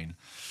in rain.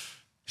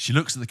 She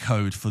looks at the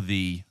code for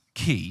the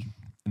key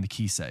in the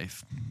key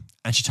safe,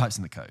 and she types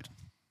in the code,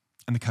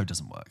 and the code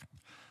doesn't work.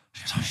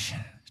 She goes, oh, shit.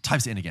 She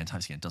types it in again,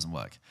 doesn't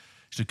work.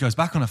 She goes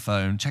back on her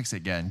phone, checks it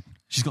again.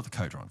 She's got the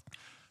code wrong.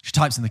 She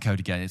types in the code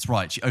again. It's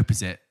right. She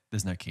opens it.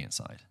 There's no key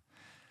inside.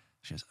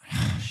 She goes,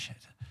 oh, shit.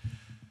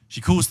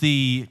 She calls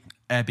the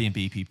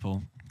Airbnb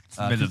people. It's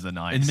the middle of the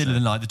night. In the middle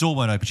of the night. The door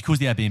won't open. She calls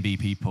the Airbnb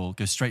people,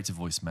 goes straight to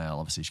voicemail.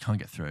 Obviously, she can't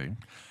get through.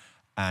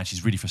 And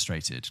she's really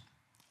frustrated.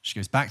 She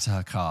goes back to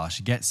her car.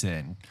 She gets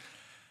in.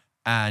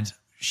 And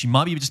she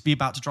might just be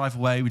about to drive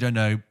away. We don't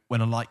know,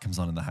 when a light comes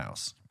on in the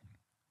house.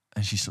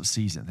 And she sort of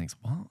sees it and thinks,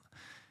 what?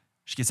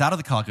 She gets out of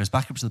the car, goes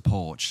back up to the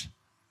porch,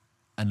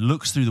 and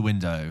looks through the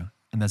window,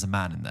 and there's a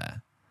man in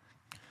there.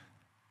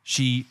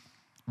 She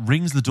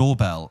rings the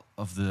doorbell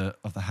of the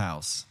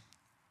house,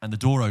 and the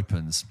door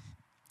opens,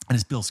 and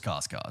it's Bill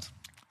Skarsgård.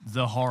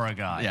 The horror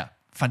guy. Yeah,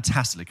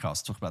 fantastically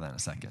cast. Talk about that in a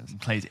second. He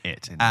played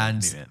It in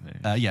And the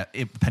It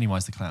movie.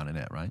 Pennywise the clown in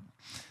it, right?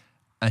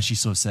 And she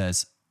sort of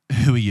says,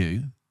 "Who are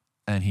you?"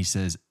 And he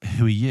says,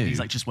 "Who are you?" He's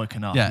like just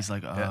woken up. Yeah. He's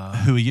like,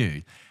 "Who are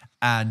you?"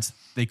 And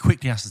they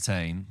quickly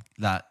ascertain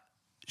that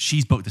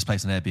she's booked this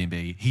place on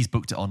Airbnb. He's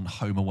booked it on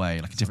Home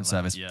Away, like a different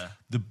service. yeah.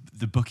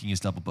 The booking is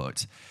double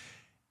booked.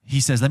 He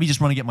says, let me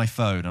just run and get my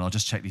phone and I'll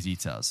just check these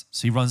details.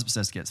 So he runs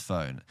upstairs to get his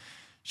phone.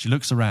 She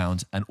looks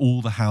around and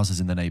all the houses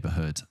in the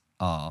neighborhood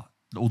all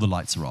the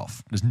lights are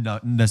off.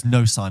 There's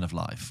no sign of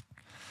life.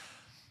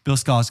 Bill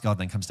Skarsgård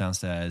then comes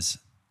downstairs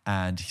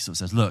and he sort of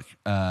says, look,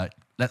 why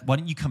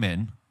don't you come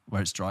in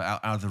where it's dry,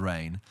 out of the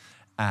rain,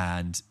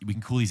 and we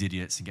can call these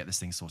idiots and get this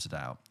thing sorted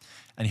out.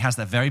 And he has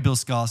that very Bill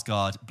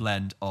Skarsgård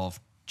blend of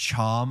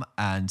charm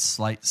and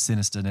slight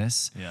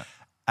sinisterness. Yeah.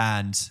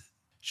 And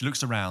she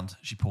looks around,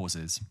 she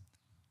pauses,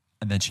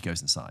 and then she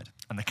goes inside.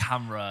 And the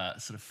camera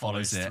sort of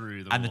follows it.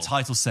 through the And wall. the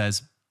title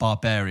says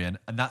Barbarian,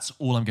 and that's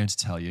all I'm going to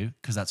tell you,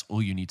 because that's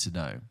all you need to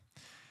know.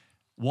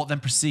 What then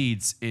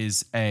precedes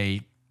is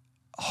a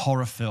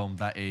horror film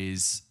that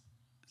is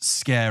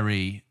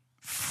scary,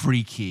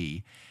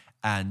 freaky,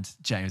 and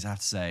James, I have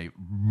to say,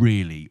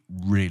 really,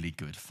 really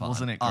good fun.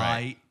 Wasn't it great?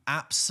 I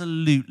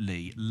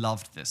absolutely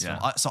loved this film.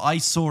 So I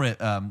saw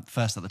it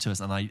first at the tours,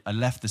 and I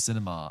left the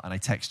cinema and I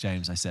text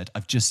James. I said,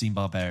 I've just seen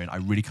Barbarian. I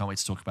really can't wait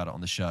to talk about it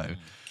on the show.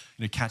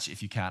 You know, catch it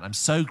if you can. I'm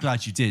so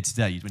glad you did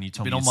today when you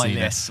told me Been you'd on my seen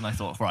it. list, and I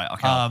thought, right,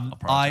 okay, I'll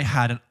prioritize I it.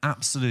 had an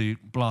absolute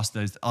blast.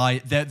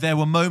 There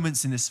were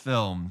moments in this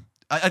film.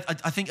 I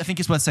think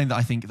it's worth saying that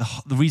I think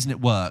the reason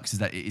it works is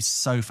that it is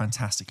so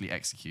fantastically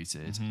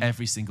executed.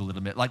 Every single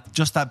little bit, like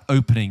just that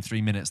opening 3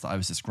 minutes that I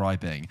was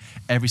describing,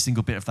 every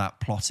single bit of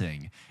that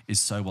plotting is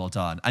so well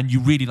done. And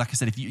you really, like I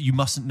said, if you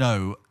mustn't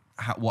know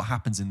what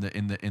happens in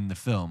the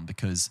film,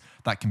 because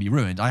that can be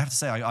ruined. I have to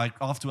say, I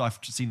after I've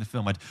seen the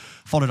film, I'd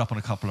followed up on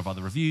a couple of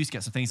other reviews,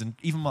 get some things, and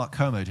even Mark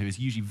Kermode, who is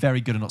usually very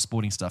good at not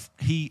spoiling stuff,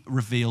 he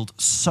revealed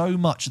so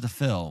much of the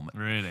film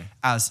Really?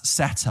 as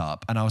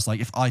setup, and I was like,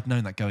 if I'd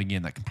known that going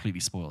in, that completely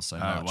spoils so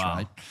much,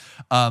 wow.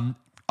 right?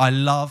 I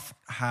love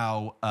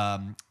how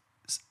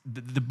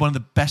one of the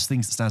best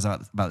things that stands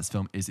out about this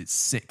film is its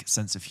sick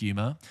sense of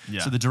humor.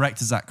 Yeah. So the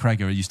director, Zach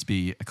Kreger, used to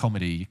be a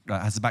comedy,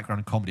 has a background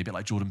in comedy, a bit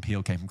like Jordan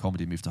Peele came from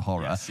comedy and moved to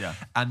horror. Yes, yeah.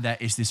 And there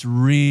is this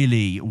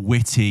really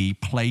witty,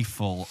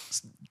 playful,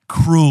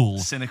 cruel,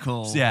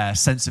 cynical,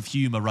 sense of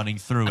humor running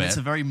through and it. It's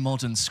a very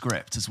modern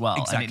script as well,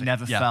 Exactly, and it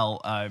never yeah.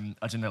 felt, I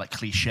don't know, like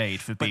cliched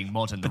for being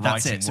modern. The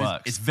that's writing it. So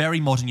works. it's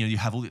very modern. You know, you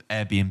have all the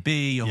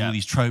Airbnb, Yeah. all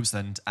these tropes,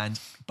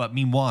 but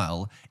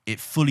meanwhile, it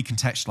fully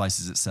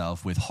contextualizes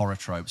itself with horror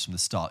tropes from the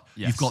start.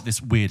 Yes. You've got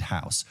this weird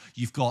house.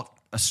 You've got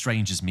a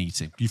stranger's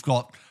meeting. You've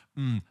got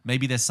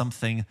maybe there's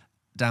something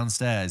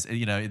downstairs,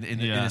 you know, in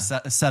a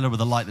cellar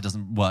with a light that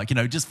doesn't work. You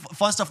know, just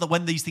fun stuff that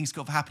when these things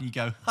happen, you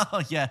go,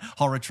 oh, yeah,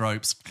 horror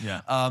tropes.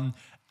 Yeah.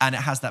 And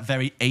it has that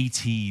very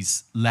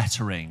 80s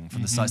lettering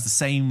from the side. It's the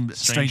same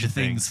Stranger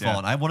Things Things,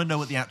 font. I want to know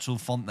what the actual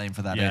font name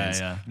for that is.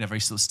 Yeah. You know, very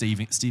sort of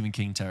Stephen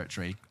King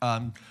territory.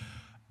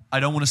 I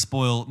don't want to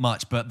spoil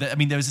much, but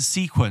there was a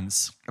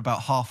sequence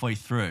about halfway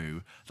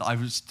through that I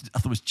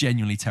thought was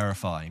genuinely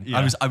terrifying.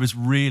 Yeah. I was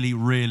really,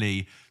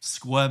 really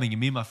squirming,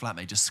 and me and my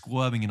flatmate just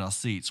squirming in our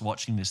seats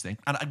watching this thing.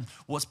 And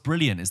what's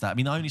brilliant is that,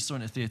 I only saw it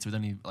in a theatre with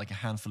only like a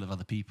handful of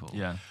other people.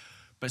 Yeah.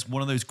 But it's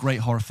one of those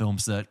great horror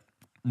films that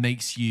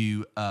makes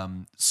you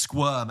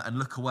squirm and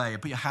look away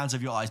and put your hands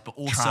over your eyes, but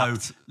also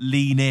Trapped.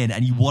 lean in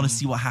and you want to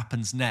see what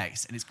happens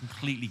next, and it's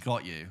completely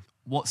got you.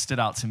 What stood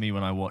out to me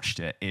when I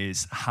watched it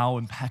is how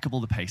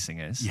impeccable the pacing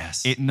is.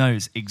 Yes. It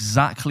knows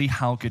exactly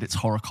how good its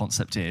horror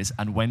concept is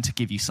and when to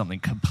give you something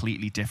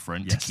completely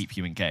different to keep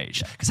you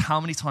engaged. Because how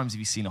many times have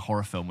you seen a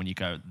horror film when you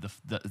go,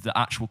 the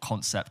actual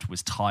concept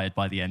was tired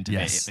by the end of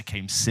it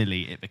became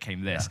silly, it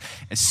became this. Yeah.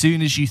 As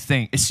soon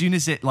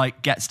as it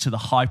like gets to the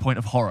high point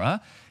of horror,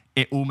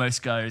 it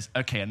almost goes,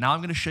 okay, and now I'm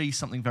going to show you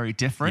something very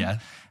different. Yeah.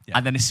 Yeah.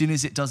 And then as soon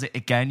as it does it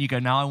again, you go,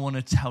 now I want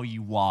to tell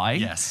you why.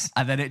 Yes.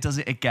 And then it does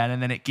it again,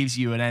 and then it gives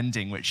you an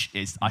ending, which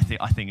is I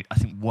think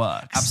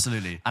works.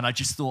 Absolutely. And I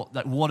just thought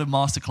that what a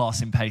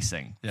masterclass in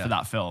pacing for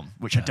that film,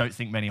 which I don't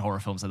think many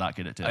horror films are that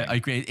good at doing. I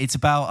agree. It's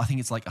about, I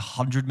think it's like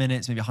 100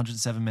 minutes, maybe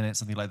 107 minutes,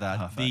 something like that.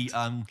 Perfect.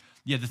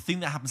 The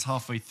thing that happens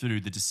halfway through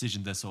the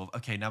decision, the sort of,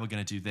 okay, now we're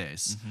going to do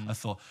this. I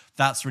thought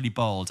that's really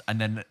bold, and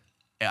then.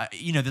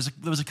 There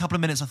was a couple of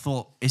minutes I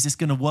thought, is this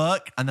going to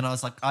work? And then I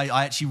was like,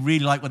 I actually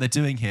really like what they're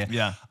doing here.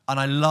 Yeah. And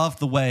I love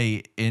the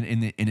way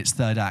in its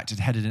third act it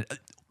headed in.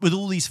 With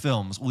all these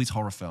films, all these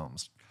horror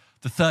films,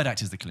 the third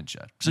act is the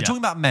clincher. So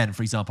talking about Men,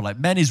 for example, like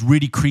Men is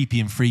really creepy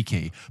and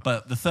freaky,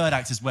 but the third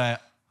act is where,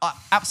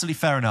 absolutely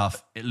fair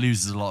enough, it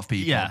loses a lot of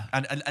people. Yeah.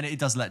 And it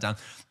does let down.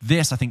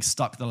 This, I think,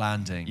 stuck the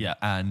landing. Yeah.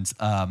 And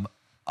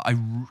I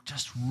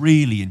just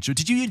really enjoyed.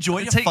 Did you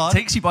enjoy it? It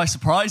takes you by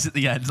surprise at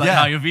the end, like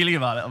how you're feeling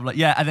about it. I'm like,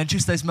 and then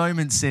just those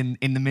moments in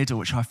the middle,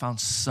 which I found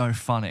so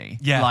funny.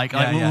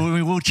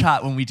 We'll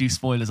chat when we do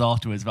spoilers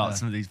afterwards about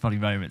some of these funny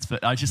moments.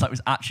 But I just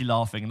was actually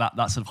laughing. That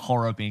sort of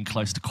horror being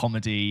close to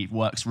comedy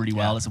works really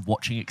well as a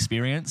watching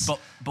experience. But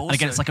also, and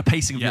again, it's like a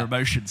pacing of your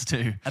emotions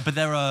too. But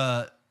there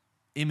are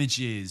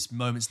images,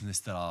 moments in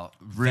this that are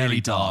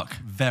really dark.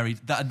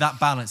 That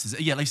balance is,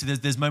 like so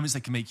there's moments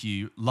that can make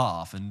you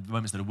laugh and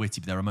moments that are witty,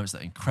 but there are moments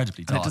that are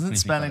incredibly dark. And it doesn't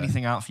spell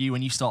anything out for you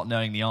when you start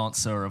knowing the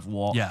answer of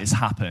what has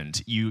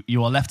happened. You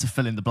are left to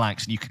fill in the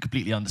blanks, and you can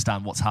completely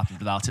understand what's happened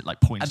without it like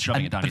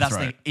shoving it down your throat. But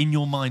that's in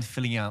your mind,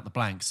 filling out the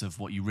blanks of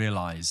what you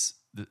realise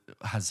that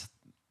has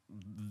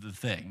the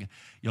thing,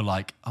 you're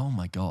like, oh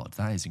my God,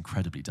 that is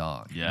incredibly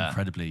dark,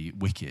 incredibly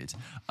wicked.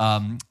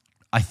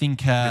 I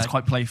think it's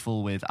quite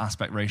playful with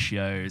aspect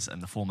ratios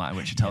and the format in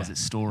which it tells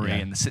its story,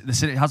 and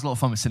it has a lot of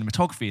fun with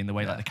cinematography in the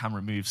way that the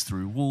camera moves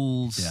through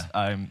walls.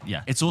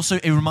 It's also,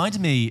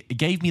 it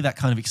gave me that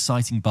kind of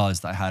exciting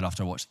buzz that I had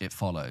after I watched It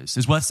Follows.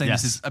 It's worth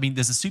saying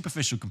there's a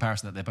superficial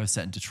comparison that they're both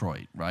set in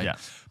Detroit, right? Yeah.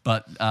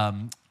 But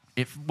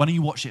when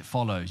you watch It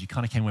Follows, you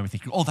kind of came away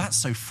thinking, oh, that's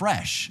so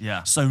fresh,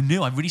 so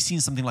new. I've really seen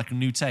something like a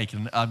new take,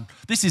 and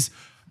this is,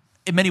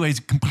 in many ways,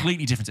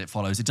 completely different to It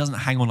Follows. It doesn't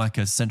hang on like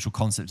a central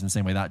concept in the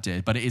same way that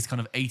did, but it is kind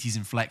of 80s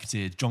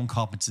inflected, John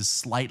Carpenter's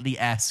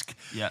slightly-esque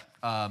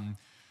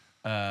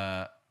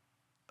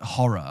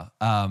horror.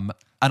 And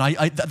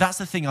that's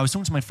the thing. I was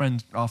talking to my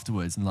friend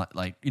afterwards, and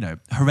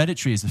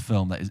Hereditary is a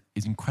film that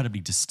is incredibly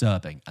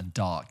disturbing and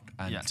dark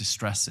and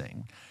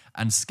distressing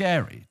and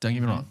scary. Don't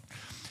get me wrong.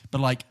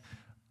 But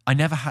I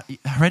never had...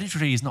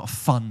 Hereditary is not a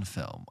fun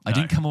film. No. I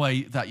didn't come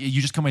away...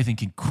 You just come away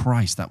thinking,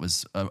 Christ, that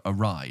was a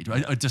ride.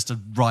 Or just a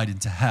ride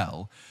into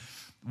hell.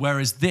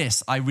 Whereas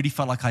this, I really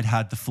felt like I'd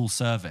had the full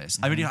service.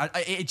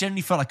 It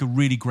generally felt like a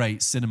really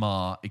great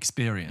cinema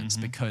experience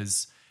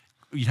because...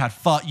 You had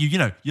fun, you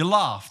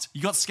laughed,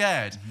 you got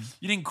scared,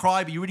 you didn't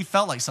cry, but you really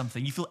felt like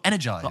something. You feel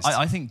energized.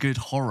 I think good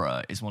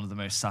horror is one of the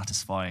most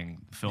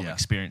satisfying film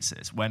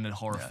experiences. When a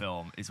horror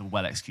film is a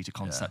well-executed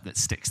concept that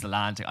sticks the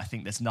landing, I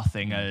think there's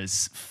nothing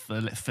as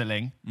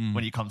filling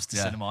when it comes to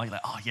cinema. You're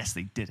like, oh yes,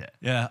 they did it.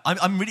 Yeah,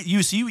 I'm really. You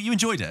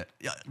enjoyed it.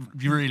 You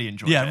really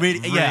enjoyed it.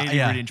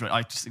 Really enjoyed it.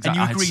 I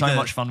had so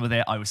much fun with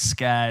it. I was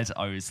scared.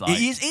 I was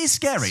like, it is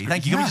scary.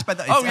 Thank you. Can we just bet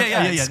that?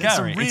 It's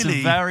scary. It's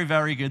a very,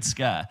 very good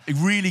scare. A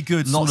really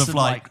good sort of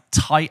like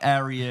tight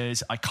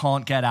areas. I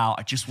can't get out.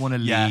 I just want to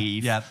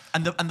leave. Yeah,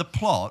 and the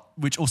plot,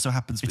 which also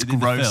happens it's within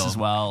gross the film as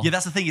well. Yeah,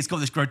 that's the thing. It's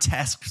got this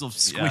grotesque sort of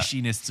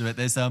squishiness to it.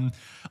 There's we'll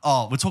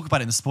talk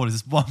about it in the spoilers.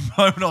 There's one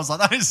moment I was like,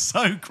 that is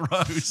so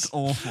gross. It's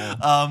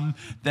awful.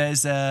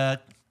 There's the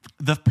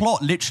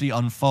plot literally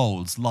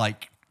unfolds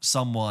like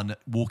someone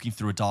walking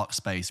through a dark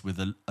space with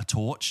a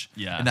torch.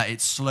 Yeah, and that it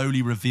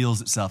slowly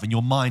reveals itself, and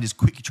your mind is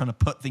quickly trying to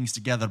put things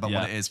together about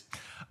what it is.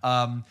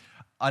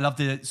 I love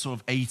the sort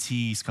of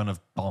 80s kind of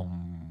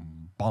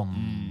haunting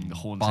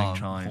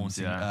chimes.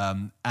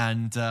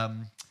 And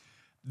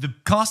the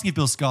casting of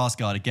Bill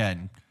Skarsgård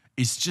again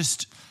is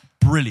just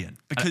brilliant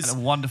because a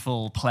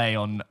wondrful play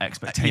on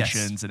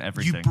expectations and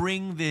everything. You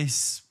bring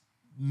this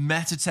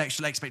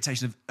metatextual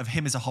expectation of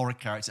him as a horror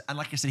character, and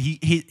like I said,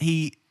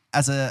 he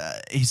as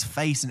his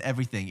face and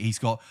everything, he's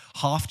got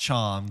half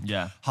charm,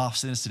 half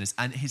sinisterness,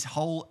 and his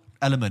whole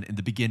element in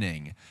the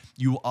beginning,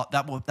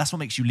 that's what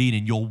makes you lean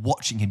in. You're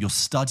watching him, you're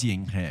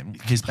studying him,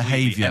 his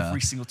behavior,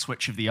 every single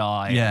twitch of the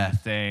eye, and the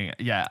thing.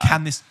 Yeah,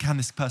 can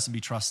this person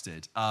be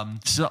trusted?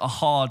 Just a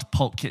hard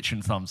Pulp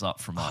Kitchen thumbs up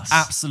from us.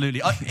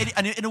 Absolutely,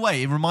 and in a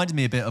way, it reminded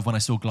me a bit of when I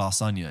saw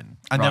Glass Onion,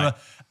 and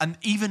and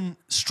even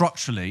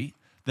structurally,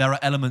 there are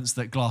elements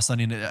that Glass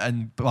Onion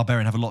and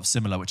Barbarian have a lot of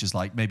similar, which is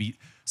like maybe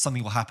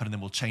something will happen and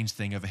then we'll change the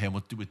thing over here and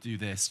we'll do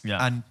this.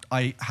 Yeah. And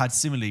I had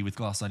similarly with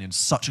Glass Onion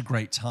such a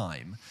great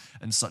time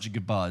and such a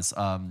good buzz.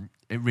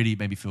 It really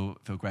made me feel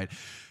great.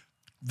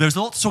 There's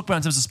a lot to talk about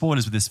in terms of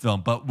spoilers with this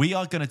film, but we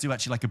are going to do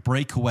actually like a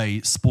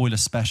breakaway spoiler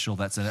special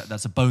that's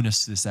a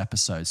bonus to this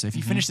episode. So if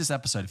you finish this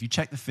episode, if you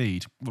check the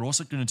feed, we're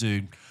also going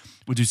to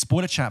do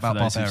spoiler chat about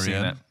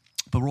Barbarian.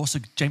 But we're also,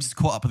 James has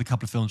caught up with a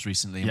couple of films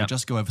recently, and we'll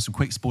just go over some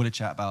quick spoiler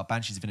chat about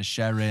Banshees of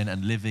Inisherin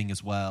and Living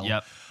as well.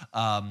 Yep.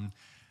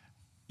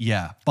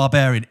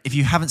 Barbarian. If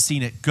you haven't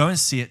seen it, go and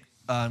see it.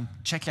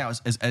 Check it out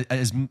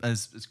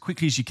as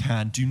quickly as you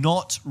can. Do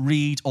not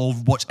read or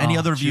watch any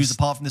other reviews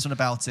apart from this one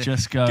about it.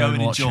 Just go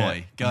and watch enjoy.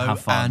 It go and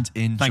have fun. and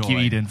enjoy. Thank you,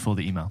 Eden, for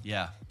the email.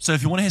 Yeah. So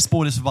if you want to hear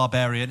spoilers for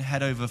Barbarian,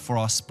 head over for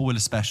our spoiler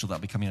special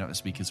that'll be coming out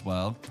this week as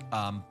well.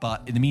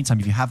 But in the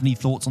meantime, if you have any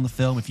thoughts on the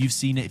film, if you've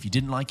seen it, if you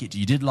didn't like it,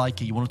 you did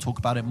like it, you want to talk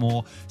about it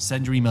more,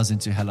 send your emails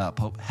into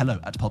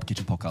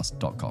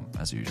hello@pulpkitchenpodcast.com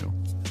as usual.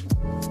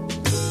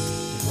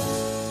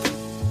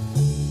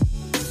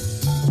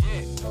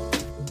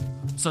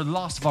 So the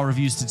last of our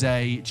reviews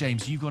today,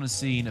 James, you've gone and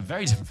seen a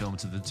very different film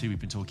to the two we've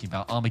been talking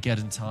about,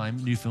 Armageddon Time,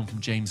 new film from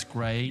James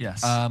Gray.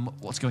 Yes.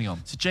 What's going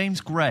on? So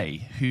James Gray,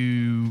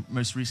 who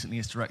most recently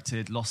has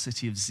directed Lost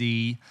City of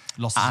Z.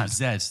 Lost City of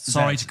Zed.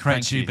 Sorry to correct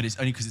Thank you, you, but it's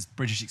only because it's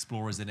British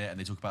explorers in it and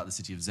they talk about the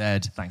city of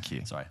Zed. Thank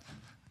you. Sorry.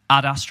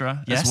 Ad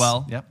Astra Yes. as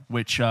well, Yep.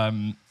 which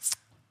a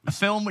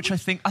film which I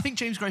think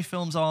James Gray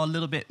films are a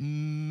little bit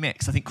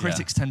mixed. I think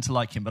critics tend to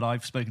like him, but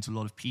I've spoken to a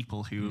lot of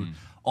people who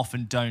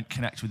often don't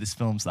connect with his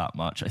films that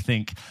much. I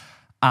think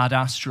Ad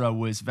Astra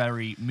was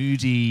very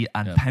moody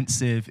and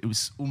pensive. It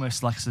was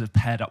almost like sort of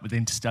paired up with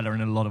Interstellar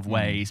in a lot of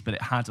ways, but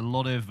it had a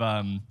lot of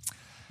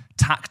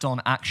tacked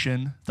on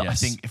action that I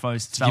think if I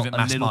was give felt it a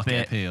mass little market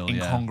bit appeal,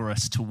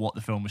 incongruous to what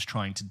the film was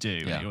trying to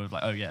do. Yeah. And it was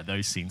like, oh yeah,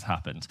 those scenes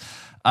happened.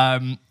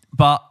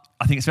 But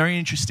I think it's very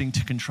interesting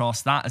to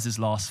contrast that as his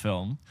last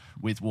film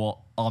with what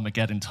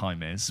Armageddon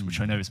Time is, which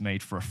I know is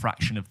made for a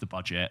fraction of the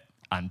budget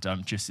and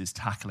just is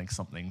tackling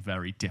something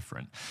very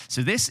different.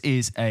 So this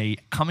is a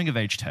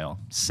coming-of-age tale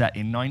set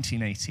in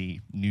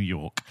 1980 New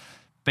York,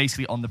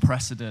 basically on the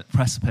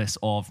precipice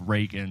of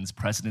Reagan's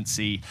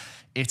presidency.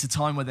 It's a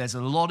time where there's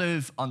a lot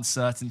of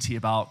uncertainty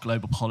about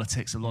global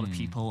politics. A lot of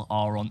people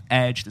are on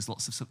edge. There's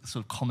lots of sort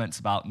of comments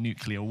about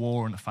nuclear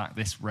war and the fact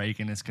this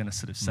Reagan is going to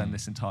sort of send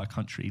this entire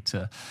country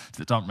to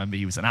don't remember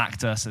he was an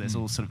actor, so there's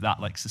all sort of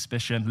that like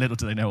suspicion. Little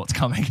do they know what's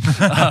coming.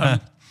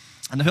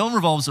 And the film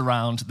revolves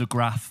around the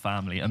Graff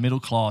family, a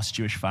middle-class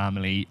Jewish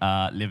family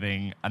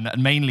living, and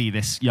mainly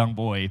this young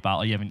boy,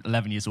 about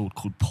 11 years old,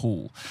 called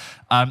Paul.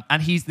 And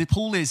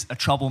Paul is a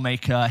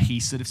troublemaker. He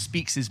sort of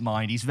speaks his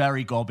mind. He's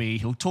very gobby.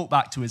 He'll talk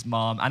back to his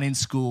mom. And in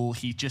school,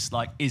 he just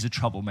like is a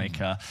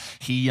troublemaker.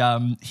 He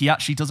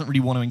actually doesn't really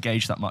want to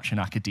engage that much in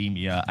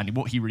academia. And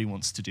what he really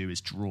wants to do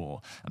is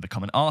draw and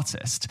become an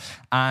artist.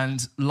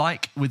 And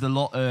like with a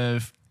lot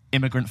of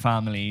immigrant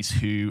families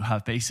who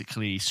have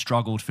basically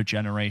struggled for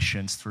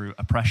generations through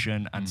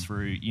oppression and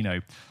through,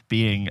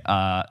 being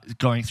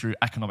going through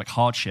economic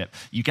hardship,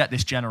 you get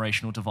this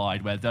generational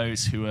divide where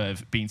those who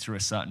have been through a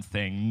certain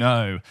thing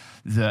know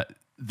that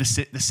the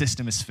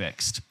system is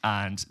fixed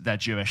and they're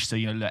Jewish. So,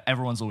 look,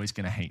 everyone's always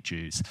going to hate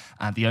Jews.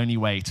 And the only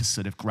way to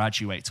sort of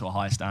graduate to a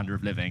higher standard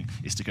of living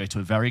is to go to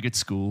a very good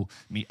school,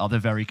 meet other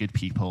very good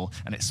people.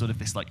 And it's sort of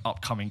this like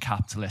upcoming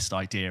capitalist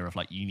idea of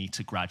like, you need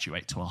to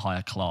graduate to a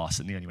higher class.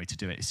 And the only way to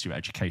do it is through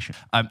education.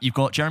 You've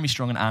got Jeremy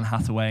Strong and Anne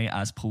Hathaway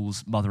as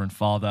Paul's mother and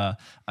father.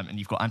 And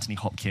you've got Anthony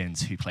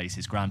Hopkins, who plays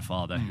his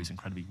grandfather, who's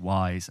incredibly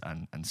wise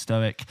and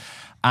stoic.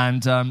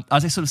 And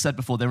as I sort of said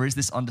before, there is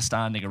this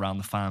understanding around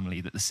the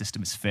family that the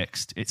system is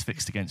fixed. It's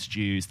fixed against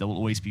Jews. There will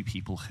always be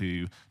people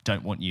who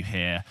don't want you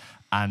here.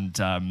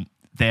 And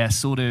they're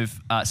sort of...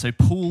 so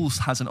Paul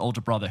has an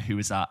older brother who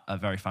is at a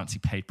very fancy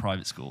paid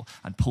private school,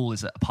 and Paul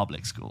is at a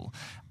public school.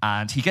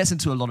 And he gets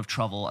into a lot of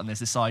trouble, and there's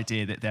this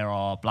idea that there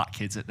are black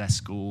kids at their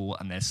school,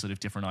 and there's sort of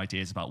different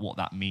ideas about what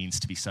that means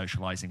to be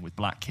socializing with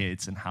black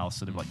kids and how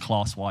sort of like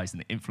class-wise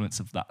and the influence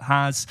of that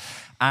has.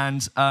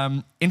 And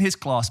in his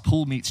class,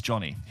 Paul meets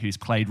Johnny, who's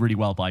played really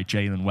well by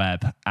Jalen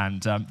Webb,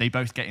 and they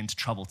both get into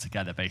trouble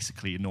together,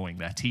 basically annoying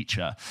their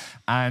teacher.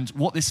 And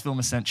what this film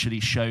essentially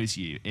shows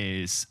you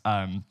is...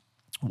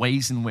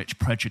 ways in which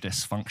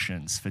prejudice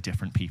functions for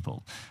different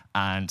people,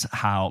 and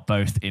how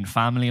both in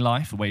family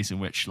life, ways in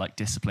which like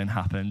discipline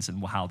happens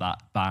and how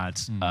that bad,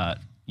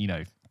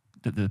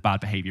 the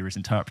bad behavior is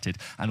interpreted,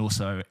 and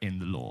also in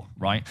the law,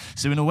 right?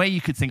 So in a way you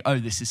could think, oh,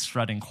 this is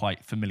threading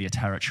quite familiar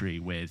territory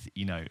with,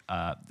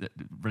 the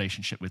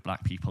relationship with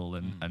black people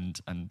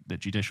and the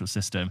judicial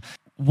system.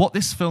 what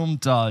this film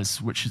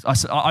does, which is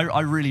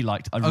I really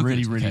liked. I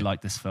really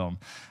liked this film,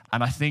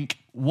 and I think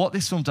what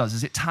this film does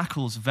is it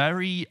tackles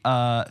very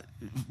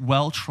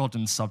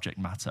well-trodden subject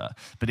matter,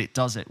 but it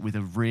does it with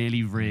a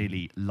really,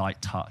 really light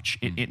touch.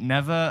 It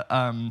never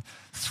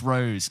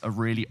throws a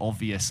really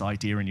obvious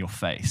idea in your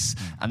face.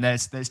 And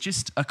there's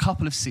just a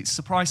couple of scenes.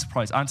 Surprise,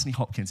 surprise, Anthony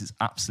Hopkins is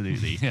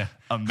absolutely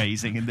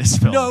amazing in this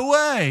film. No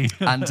way!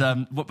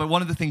 And but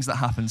one of the things that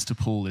happens to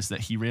Paul is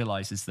that he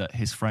realizes that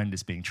his friend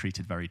is being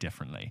treated very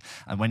differently.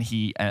 And when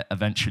he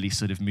eventually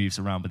sort of moves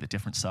around with a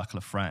different circle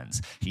of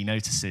friends, he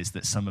notices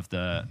that some of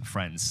the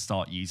friends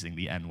start using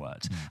the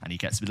N-word, and he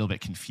gets a little bit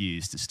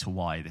confused as to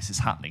why this is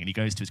happening. And he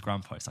goes to his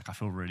grandpa. It's like, I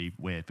feel really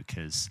weird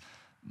because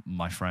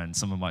my friends,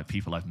 some of my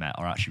people I've met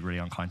are actually really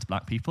unkind to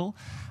black people.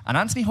 And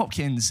Anthony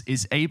Hopkins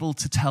is able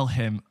to tell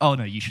him, oh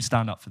no, you should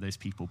stand up for those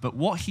people. But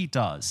what he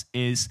does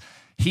is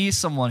he is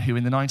someone who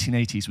in the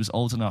 1980s was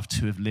old enough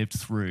to have lived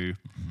through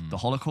the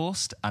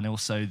Holocaust and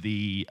also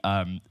the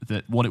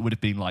what it would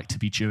have been like to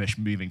be Jewish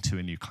moving to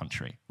a new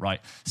country, right?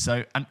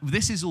 So, and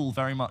this is all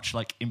very much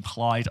like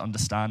implied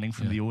understanding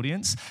from the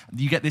audience.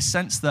 You get this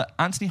sense that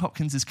Anthony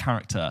Hopkins'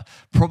 character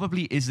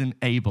probably isn't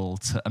able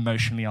to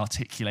emotionally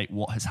articulate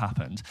what has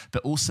happened,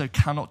 but also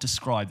cannot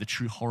describe the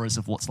true horrors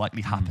of what's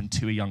likely happened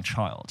to a young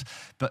child.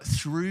 But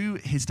through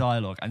his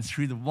dialogue and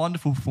through the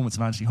wonderful performance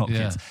of Anthony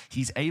Hopkins,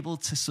 he's able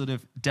to sort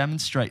of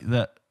demonstrate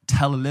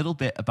tell a little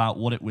bit about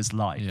what it was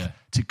like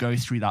to go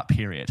through that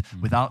period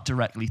without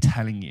directly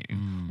telling you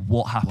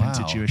what happened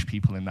to Jewish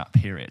people in that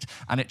period.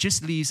 And it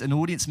just leaves an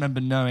audience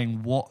member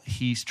knowing what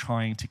he's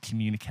trying to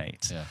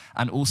communicate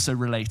and also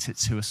relate it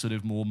to a sort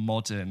of more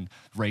modern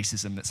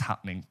racism that's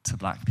happening to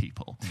black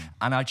people.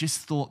 And I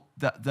just thought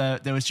that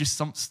there was just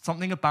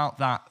something about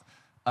that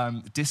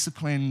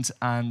disciplined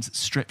and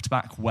stripped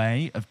back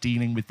way of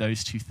dealing with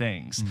those two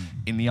things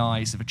in the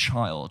eyes of a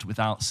child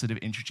without sort of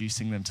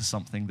introducing them to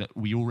something that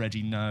we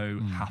already know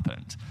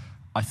happened.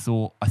 I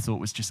thought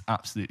was just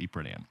absolutely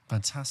brilliant.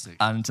 Fantastic.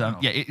 And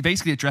it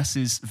basically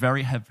addresses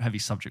very heavy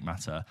subject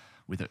matter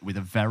with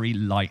a very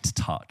light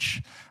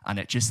touch, and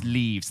it just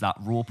leaves that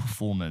raw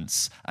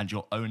performance and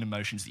your own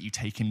emotions that you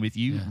take in with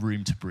you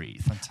room to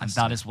breathe. Fantastic. And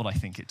that is what I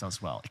think it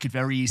does well. I could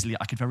very easily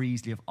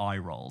have eye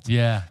rolled.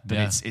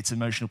 But its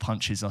emotional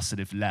punches are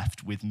sort of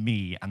left with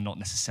me and not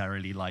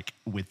necessarily like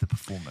with the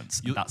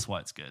performance. That's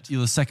why it's good.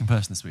 You're the second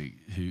person this week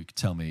who could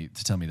tell me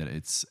that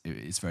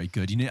it's very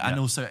good. You know, and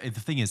also the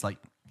thing is like,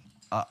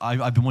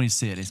 I've been wanting to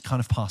see it. It's kind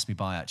of passed me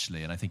by,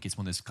 actually, and I think it's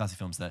one of those classic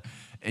films that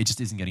it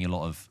just isn't getting a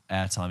lot of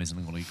airtime, isn't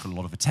getting a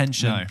lot of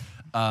attention.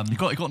 No. It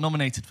got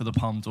nominated for the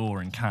Palme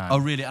d'Or in Cannes. Oh,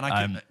 really?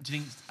 And do you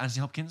think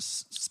Anthony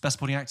Hopkins, best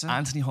supporting actor?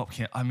 Anthony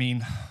Hopkins, I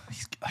mean,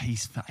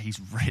 he's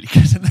really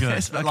good in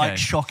this. But like,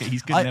 shocking,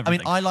 he's good in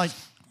everything. I mean,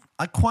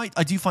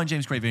 I do find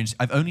James Gray very interesting.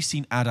 I've only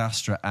seen Ad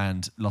Astra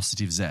and Lost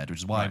City of Z, which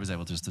is why I was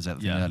able to say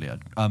that thing earlier.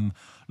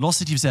 Lost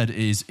City of Z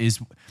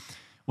is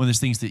one of those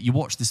things that you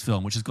watch this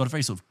film, which has got a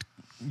very sort of,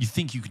 you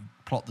think you could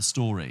plot the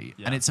story,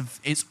 and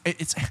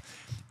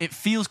it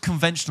feels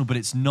conventional, but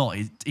it's not.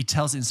 He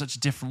tells it in such a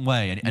different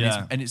way,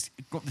 and it's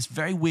got this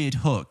very weird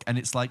hook. And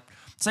it's like,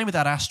 same with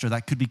Ad Astra,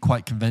 that could be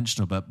quite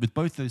conventional, but with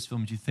both those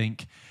films, you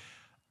think,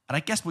 and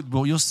I guess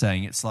what you're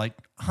saying, it's like,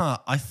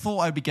 I thought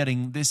I'd be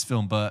getting this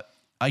film, but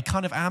I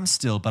kind of am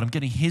still, but I'm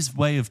getting his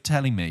way of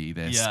telling me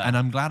this, and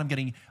I'm glad I'm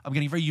getting a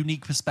very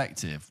unique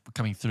perspective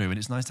coming through, and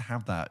it's nice to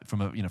have that from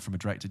a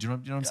director. Do you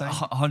know what I'm saying?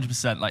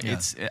 100%. Like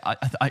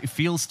it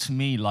feels to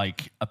me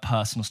like a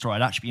personal story.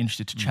 I'd actually be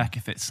interested to check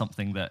if it's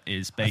something that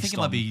is based on. I think it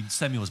might be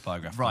Samuel's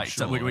biography, right?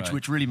 Sure,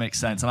 which really makes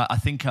sense. And I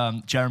think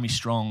Jeremy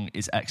Strong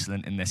is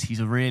excellent in this. He's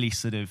a really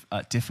sort of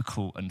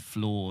difficult and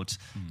flawed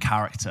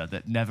character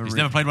that never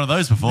played one of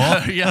those before.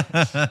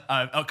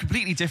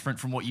 Completely different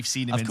from what you've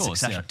seen him in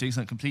Succession. Doing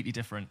something completely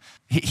different.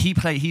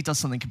 He does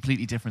something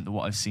completely different than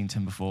what I've seen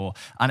him before,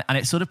 and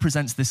it sort of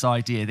presents this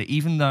idea that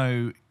even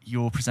though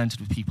you're presented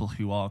with people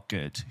who are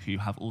good, who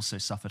have also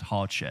suffered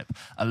hardship,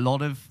 a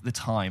lot of the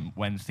time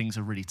when things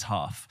are really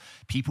tough,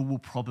 people will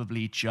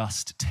probably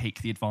just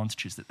take the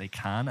advantages that they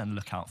can and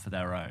look out for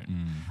their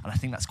own. And I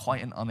think that's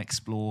quite an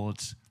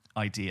unexplored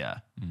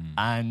idea.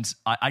 And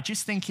I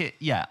just think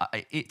it's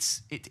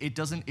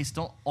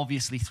not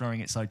obviously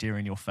throwing its idea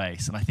in your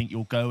face, and I think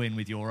you'll go in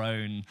with your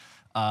own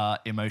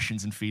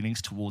emotions and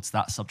feelings towards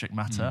that subject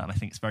matter, and I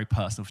think it's very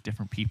personal for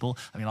different people.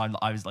 I mean,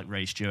 I was like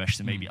raised Jewish,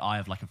 so maybe I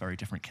have like a very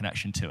different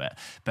connection to it,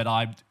 but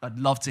I'd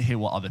love to hear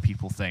what other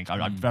people think.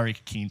 I'm very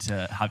keen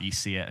to have you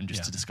see it and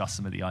just to discuss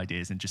some of the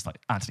ideas, and just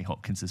like Anthony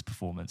Hopkins'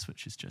 performance,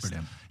 which is just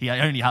brilliant. He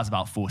only has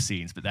about 4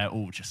 scenes, but they're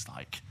all just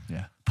like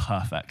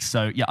perfect.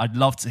 So I'd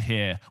love to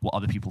hear what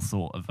other people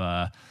thought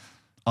of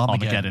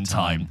Armageddon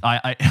Time.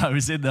 I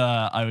was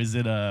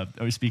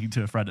speaking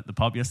to a friend at the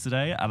pub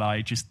yesterday, and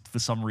I just for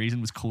some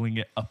reason was calling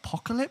it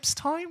Apocalypse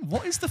Time.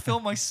 What is the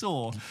film I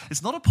saw?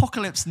 It's not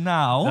Apocalypse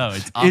Now. No,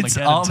 it's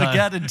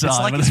Armageddon Time. It's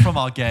like it's from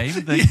our game,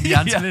 the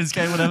Anthony's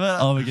game, whatever.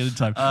 Armageddon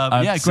Time.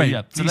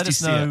 Great. So let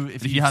us know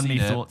if you had any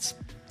thoughts.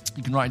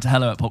 You can write into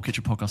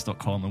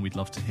hello@popkitchenpodcast.com, and we'd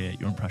love to hear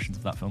your impressions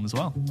of that film as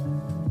well.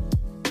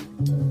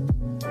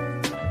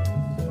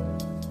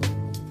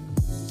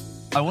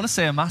 I want to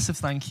say a massive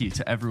thank you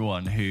to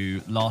everyone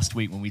who last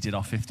week when we did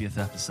our 50th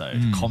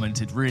episode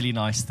commented really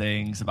nice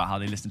things about how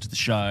they listened to the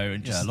show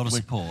and just a lot of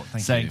support.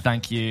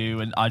 Thank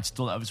you. And I just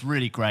thought that was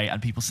really great.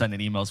 And people sending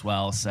emails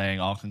well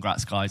saying, "Oh,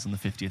 congrats guys on the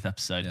 50th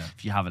episode." Yeah.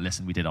 If you haven't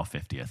listened, we did our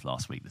 50th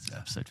last week. This is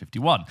episode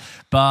 51.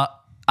 But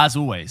as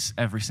always,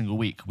 every single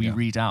week, we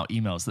read out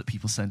emails that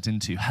people sent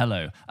into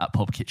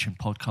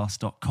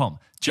hello@pubkitchenpodcast.com.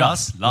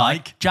 Just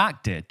like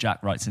Jack did.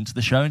 Jack writes into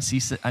the show and he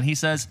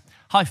says,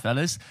 "Hi,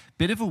 fellas.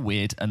 Bit of a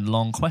weird and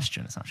long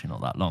question." It's actually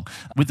not that long.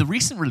 With the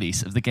recent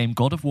release of the game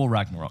God of War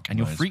Ragnarok and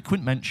your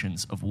frequent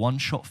mentions of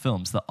one-shot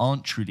films that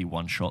aren't truly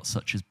one-shot,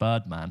 such as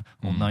Birdman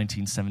or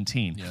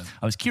 1917,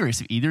 I was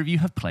curious if either of you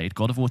have played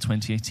God of War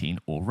 2018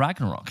 or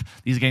Ragnarok.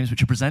 These are games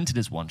which are presented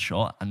as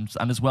one-shot and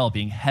as well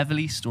being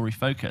heavily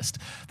story-focused.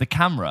 The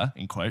camera,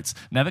 in quotes,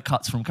 never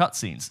cuts from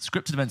cutscenes,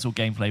 scripted events or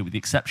gameplay with the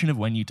exception of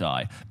when you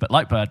die. But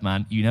like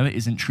Birdman, you know it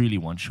isn't truly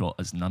one-shot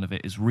as none of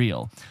it is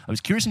real. I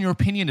was curious in your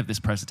opinion of this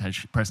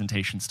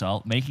presentation style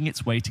making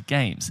its way to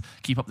games.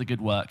 Keep up the good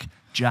work,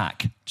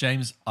 Jack.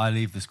 James, I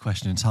leave this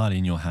question entirely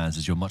in your hands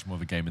as you're much more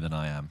of a gamer than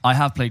I am. I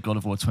have played God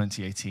of War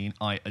 2018.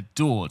 I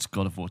adored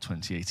God of War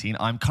 2018.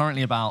 I'm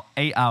currently about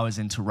 8 hours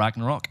into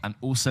Ragnarok and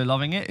also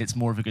loving it. It's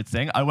more of a good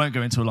thing. I won't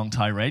go into a long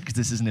tirade because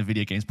this isn't a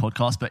video games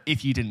podcast, but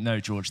if you didn't know,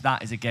 George,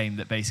 that is a game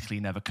that basically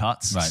never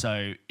cuts. Right.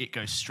 So it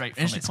goes straight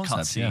from its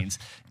cutscenes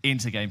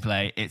into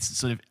gameplay. It's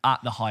sort of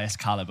at the highest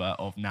caliber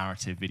of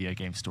narrative video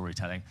game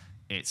storytelling.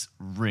 It's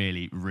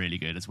really, really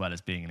good, as well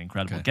as being an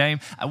incredible game.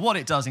 And what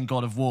it does in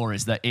God of War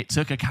is that it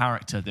took a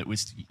character that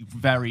was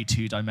very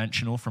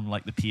two-dimensional from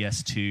like the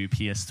PS2,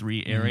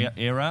 PS3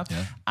 era,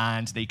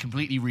 and they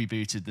completely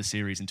rebooted the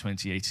series in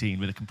 2018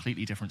 with a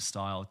completely different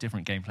style,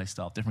 different gameplay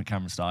style, different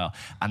camera style.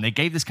 And they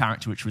gave this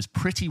character, which was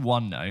pretty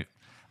one-note,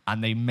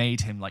 and they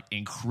made him like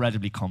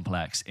incredibly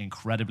complex,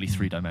 incredibly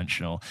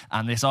three-dimensional.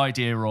 And this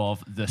idea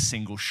of the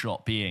single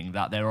shot being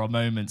that there are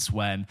moments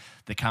when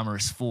the camera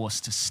is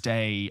forced to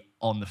stay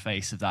on the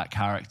face of that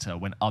character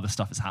when other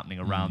stuff is happening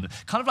around them.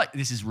 Kind of like,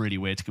 this is really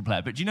weird to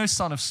compare, but do you know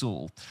Son of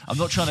Saul? I'm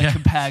not trying to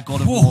compare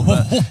God of War,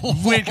 but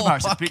weird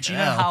comparison, but you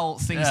know how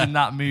things in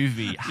that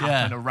movie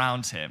happen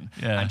around him,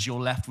 and you're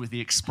left with the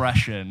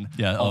expression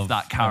of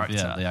that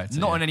character. The actor,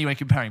 not in any way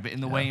comparing, but in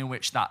the way in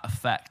which that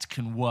effect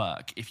can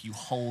work if you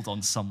hold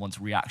on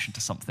someone's reaction to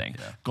something.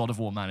 God of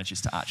War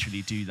manages to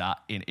actually do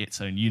that in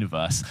its own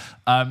universe.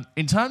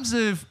 In terms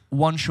of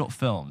one-shot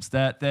films,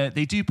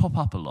 they do pop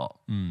up a lot.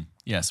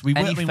 Yes,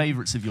 any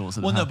favourites of yours?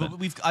 Well, no, but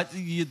we've as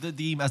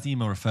the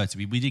email referred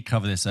to, we did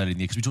cover this earlier in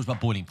the year because we talked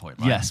about Boiling Point,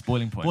 right? Yes,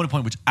 Boiling Point. Boiling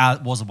Point, which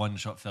was a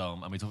one-shot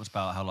film, and we talked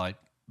about how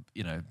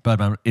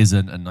Birdman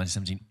isn't and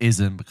 1917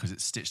 isn't because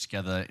it's stitched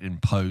together in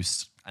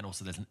post, and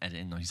also there's an edit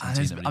in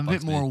 1917. I'm a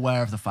bit more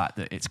aware of the fact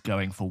that it's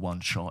going for one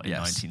shot in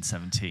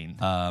 1917.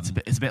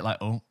 It's a bit like,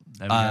 there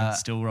we go,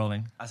 still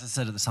rolling. As I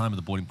said at the time of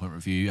the Boiling Point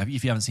review,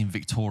 if you haven't seen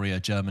Victoria,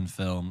 German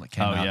film that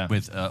came out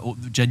with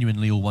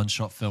genuinely all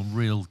one-shot film,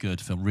 real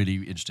good film, really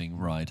interesting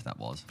ride that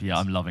was. Yeah,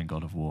 I'm loving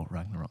God of War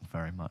Ragnarok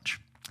very much.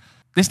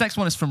 This next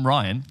one is from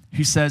Ryan,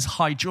 who says,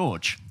 "Hi,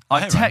 George.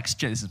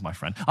 This is my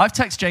friend. I've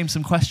texted James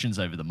some questions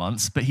over the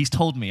months, but he's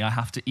told me I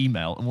have to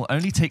email and will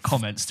only take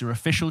comments through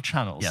official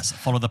channels. Yes,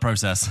 follow the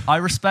process. I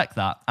respect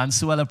that, and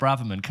Suella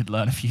Braverman could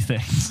learn a few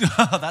things."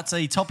 That's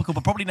a topical,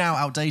 but probably now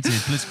outdated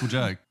political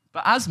joke.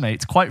 But as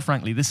mates, quite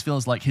frankly, this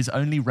feels like his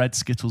only Red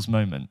Skittles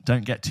moment.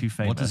 Don't get too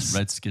famous. What does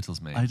Red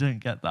Skittles mean? I don't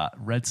get that.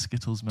 Red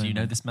Skittles moment. Do you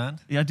know this man?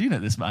 Yeah, I do know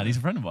this man. He's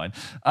a friend of mine.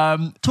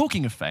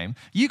 Talking of fame,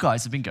 you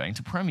guys have been going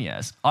to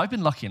premieres. I've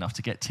been lucky enough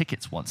to get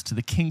tickets once to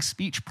the King's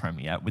Speech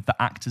premiere with the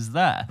actors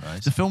there.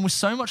 Right. The film was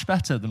so much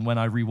better than when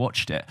I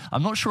rewatched it.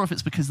 I'm not sure if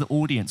it's because the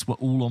audience were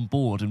all on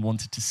board and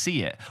wanted to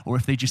see it, or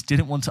if they just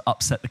didn't want to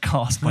upset the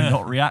cast by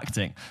not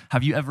reacting.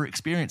 Have you ever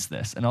experienced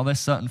this? And are there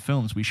certain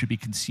films we should be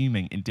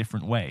consuming in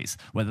different ways,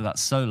 whether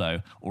that's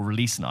solo or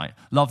release night?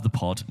 Love the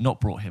pod,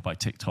 not brought here by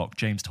TikTok.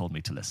 James told me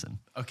to listen.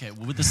 Okay,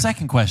 well, with the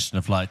second question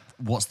of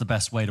what's the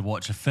best way to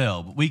watch a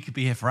film, we could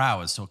be here for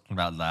hours talking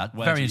about that.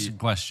 Very interesting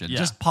question. Yeah.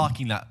 Just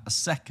parking that a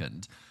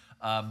second.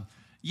 I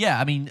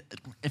mean,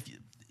 if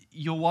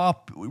you are,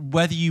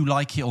 whether you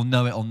like it or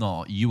know it or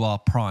not, you are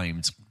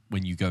primed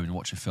when you go and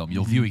watch a film.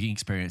 Your viewing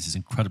experience is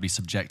incredibly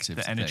subjective.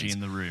 The energy in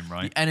the room,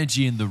 right? The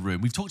energy in the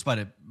room. We've talked about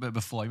it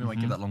before. I remember I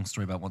gave that long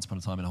story about Once Upon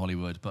a Time in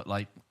Hollywood, but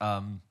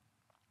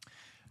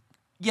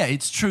yeah,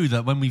 it's true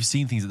that when we've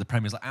seen things at the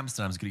premieres, like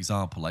Amsterdam's a good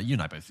example. Like you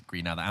and I both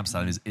agree now that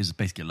Amsterdam is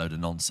basically a load of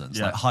nonsense.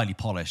 Yeah. Like highly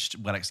polished,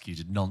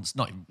 well-executed nonsense.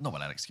 Not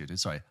well executed,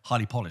 sorry.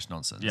 Highly polished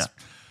nonsense. Yeah.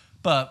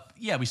 But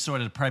yeah, we saw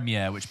it at a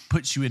premiere, which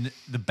puts you in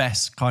the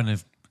best kind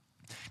of...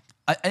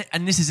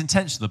 and this is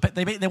intentional, but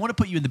they want to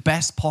put you in the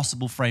best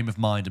possible frame of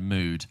mind and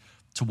mood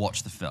to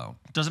watch the film.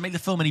 Doesn't make the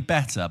film any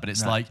better, but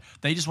it's like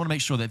they just want to make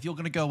sure that if you're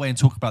going to go away and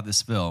talk about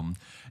this film,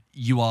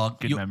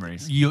 good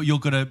memories. You're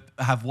going to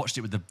have watched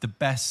it with the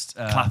best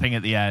clapping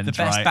at the end, the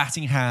best right?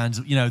 batting hand.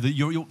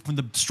 You're from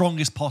the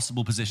strongest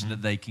possible position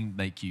that they can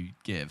make you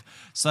give.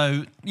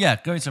 So yeah,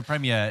 going to a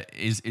premiere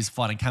is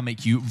fun and can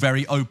make you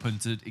very open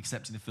to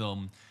accepting the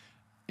film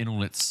in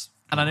all its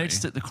And I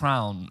noticed at The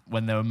Crown,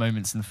 when there were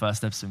moments in the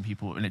first episode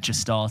when it just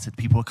started,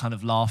 people were kind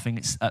of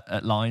laughing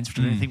at lines, which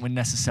I don't think were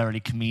necessarily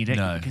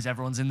comedic because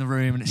everyone's in the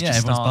room and it's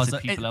just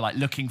started. People are like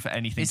looking for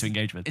anything to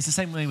engage with. It's the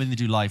same way when they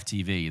do live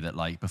TV that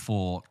like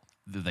before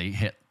they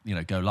hit,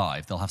 go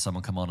live, they'll have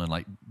someone come on and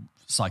like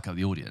psych out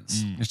the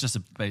audience. It's just a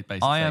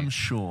basic I am thing.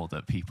 sure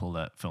that people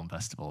at film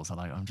festivals are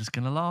like, I'm just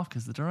going to laugh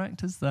because the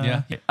director's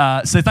there.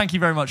 Yeah. So thank you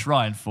very much,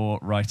 Ryan, for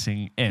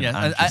writing in.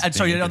 Yeah, and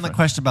sorry, on the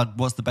question about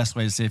what's the best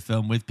way to see a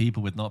film, with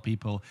people, with not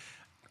people.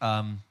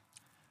 God,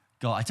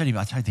 I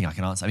don't think I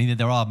can answer. I mean,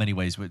 there are many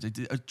ways.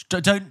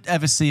 Don't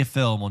ever see a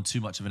film on too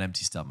much of an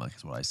empty stomach,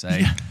 is what I say.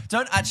 Yeah.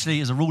 Don't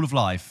actually, as a rule of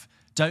life,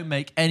 don't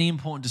make any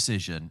important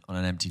decision on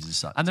an empty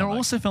stomach. And there are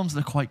also films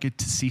that are quite good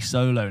to see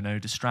solo, no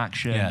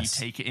distraction. Yes.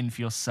 You take it in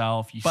for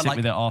yourself. You sit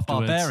with it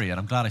afterwards. Barbarian,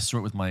 I'm glad I saw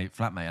it with my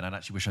flatmate, and I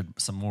actually wish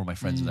some more of my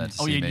friends were there to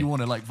see me. You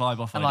want to like vibe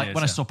off and ideas. Like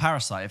when I saw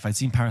Parasite, if I'd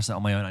seen Parasite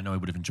on my own, I know I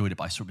would have enjoyed it,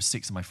 but I saw it with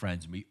 6 of my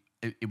friends, and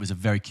it was a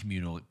very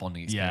communal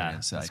bonding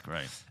experience. Yeah, that's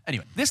great.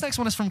 Anyway, this next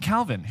one is from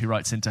Calvin, who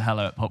writes into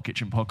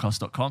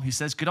hello@popkitchenpodcast.com. He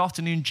says, good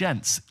afternoon,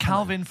 gents.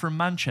 Calvin from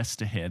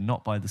Manchester here,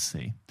 not by the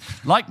sea.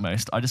 Like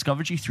most, I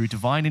discovered you through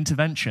divine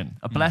intervention,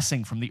 a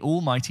blessing from the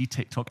almighty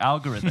TikTok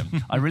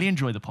algorithm. I really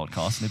enjoy the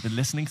podcast and have been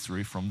listening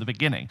through from the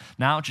beginning.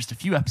 Now, just a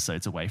few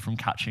episodes away from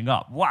catching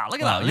up. Wow, look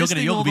at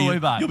that.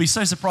 You'll be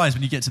so surprised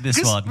when you get to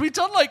this one. We've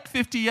done like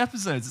 50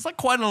 episodes. It's like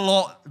quite a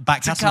lot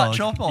back to catch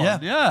up on.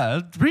 Yeah,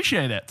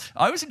 appreciate it.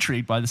 I was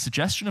intrigued by the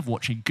suggestion of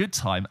watching Good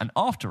Time and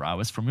After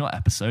Hours from your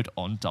episode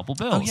on Double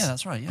Bills. Oh, yeah,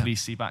 that's right. Yeah. Please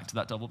see back to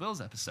that Double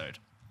Bills episode.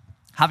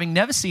 Having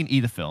never seen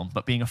either film,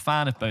 but being a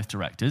fan of both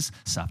directors,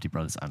 Safdie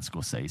brothers and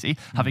Scorsese,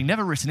 having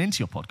never written into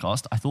your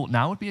podcast, I thought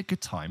now would be a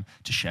good time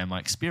to share my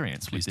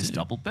experience with this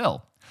double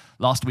bill.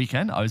 Last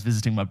weekend, I was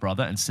visiting my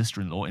brother and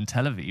sister-in-law in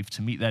Tel Aviv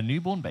to meet their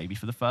newborn baby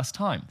for the first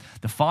time.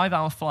 The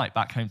 5-hour flight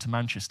back home to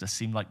Manchester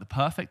seemed like the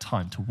perfect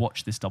time to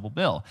watch this double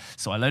bill,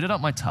 so I loaded up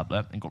my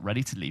tablet and got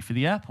ready to leave for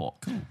the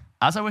airport. Cool.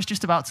 As I was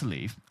just about to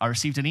leave, I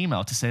received an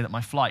email to say that my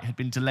flight had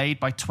been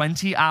delayed by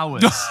 20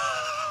 hours.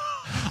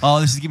 Oh,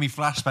 this is giving me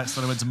flashbacks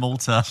when I went to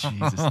Malta.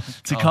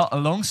 Jesus. To cut a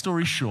long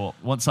story short,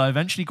 once I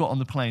eventually got on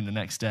the plane the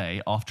next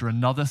day, after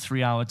another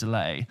 3-hour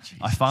delay,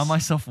 I found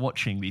myself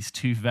watching these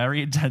 2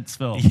 very intense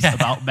films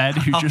about men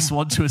who just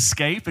want to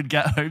escape and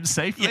get home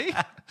safely.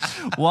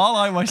 While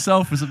I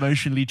myself was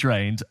emotionally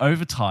drained,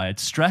 overtired,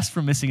 stressed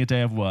from missing a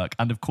day of work,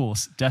 and of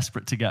course,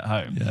 desperate to get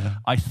home,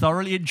 I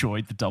thoroughly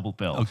enjoyed the double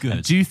bill. Oh, good.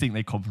 I do think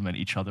they complement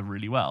each other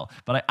really well,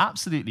 but I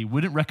absolutely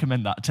wouldn't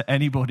recommend that to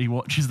anybody who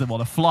watches them on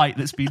a flight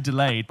that's been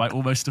delayed by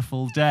almost a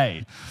full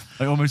day.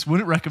 I almost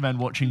wouldn't recommend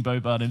watching Bo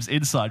Burnham's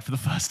Inside for the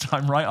first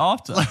time right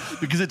after,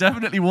 because it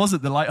definitely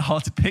wasn't the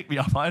light-hearted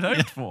pick-me-up I'd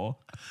hoped for.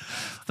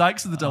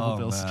 Thanks for the double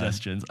bill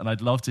suggestions, and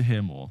I'd love to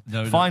hear more.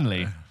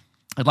 Finally,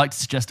 I'd like to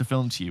suggest a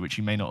film to you which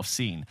you may not have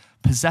seen.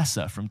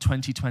 Possessor from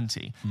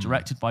 2020,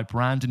 directed by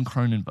Brandon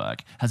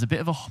Cronenberg, has a bit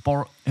of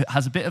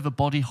a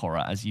body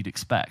horror as you'd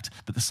expect,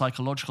 but the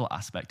psychological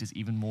aspect is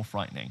even more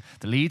frightening.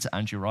 The leads,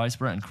 Andrew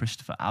Riseborough and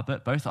Christopher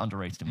Abbott, both are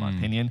underrated in my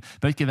opinion,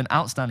 both given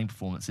outstanding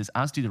performances,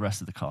 as do the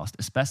rest of the cast,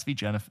 especially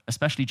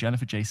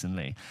Jennifer Jason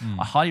Leigh.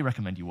 I highly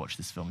recommend you watch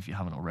this film if you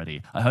haven't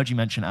already. I heard you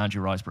mention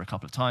Andrew Riseborough a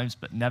couple of times,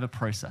 but never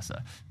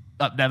Possessor.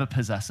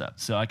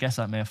 So I guess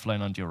that may have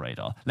flown under your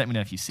radar. Let me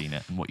know if you've seen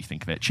it and what you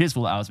think of it. Cheers for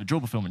all the hours of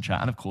enjoyable film and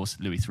chat, and of course,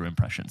 Louis through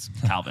impressions.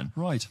 Calvin.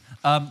 Right.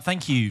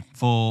 Thank you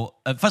for,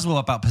 first of all,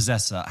 about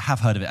Possessor. I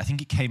have heard of it. I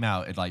think it came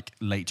out in like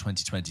late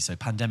 2020, so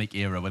pandemic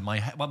era, when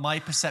my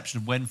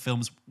perception of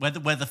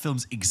whether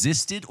films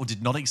existed or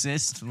did not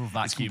exist. A little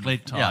vacuum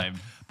of time. Yeah.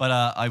 But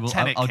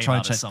I'll try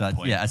and check that.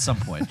 Point. Yeah, at some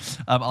point.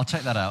 I'll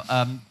check that out.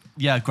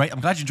 Yeah, great. I'm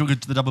glad you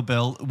enjoyed the double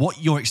bill.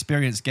 What your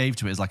experience gave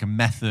to it is like a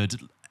method.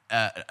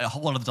 A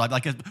whole lot of the time,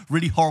 like a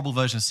really horrible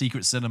version of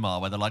Secret Cinema,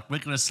 where they're like, we're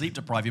going to sleep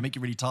deprive you, make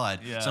you really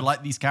tired. Yeah. So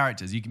like these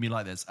characters, you can be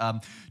like this.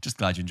 Just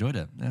glad you enjoyed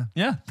it.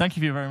 Yeah. Thank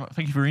you very much.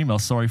 Thank you for your email.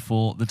 Sorry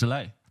for the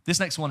delay. This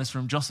next one is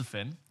from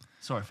Josephine.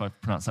 Sorry if I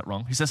pronounced that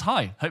wrong. Who says,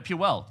 hi, hope you're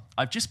well.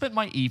 I've just spent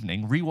my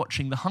evening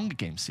rewatching the Hunger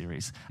Games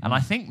series, and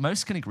I think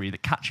most can agree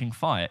that Catching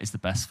Fire is the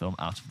best film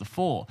out of the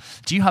 4.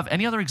 Do you have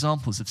any other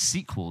examples of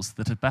sequels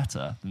that are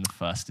better than the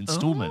first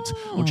installment,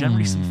 or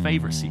generally some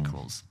favourite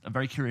sequels? I'm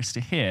very curious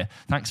to hear.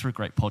 Thanks for a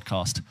great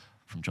podcast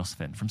from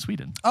Josephine from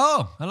Sweden.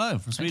 Oh, hello,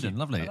 from Sweden.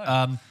 Lovely.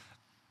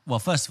 Well,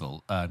 first of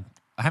all,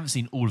 I haven't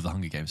seen all of the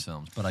Hunger Games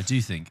films, but I do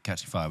think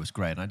Catching Fire was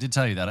great. And I did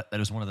tell you that it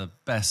was one of the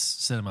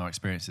best cinema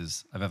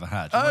experiences I've ever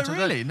had. Oh,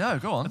 really? No,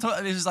 go on. I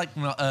thought it was like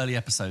one of the early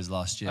episodes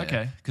last year.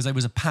 Okay. Because it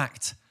was a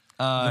packed,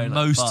 the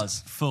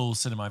most full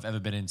cinema I've ever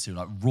been into,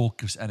 like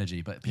raucous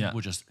energy, but people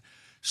were just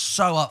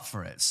so up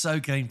for it, so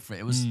game for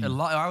it. It was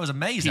I was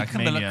amazed. I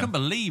couldn't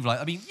believe,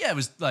 it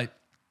was like,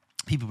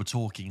 people were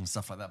talking and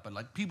stuff like that, but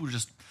like people were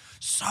just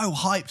so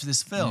hyped for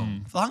this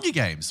film. The Hunger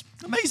Games.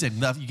 Amazing.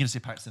 You can see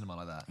a packed cinema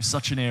like that. It's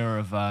such an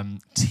era of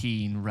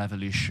teen,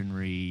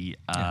 revolutionary,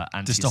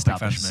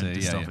 anti-establishment,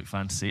 dystopic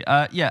fantasy.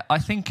 I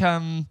think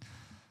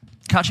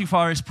Catching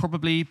Fire is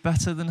probably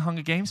better than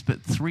Hunger Games,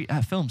 but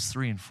films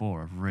 3 and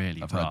 4 are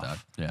really rough. Heard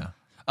that.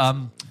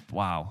 Yeah.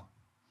 Wow.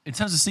 in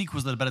terms of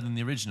sequels that are better than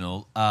the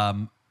original,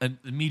 an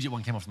immediate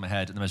one came off in my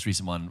head, and the most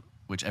recent one,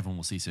 which everyone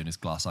will see soon, is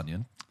Glass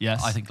Onion.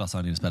 Yes. I think Glass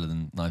Onion is better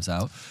than Knives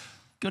Out.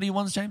 Got any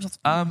ones, James?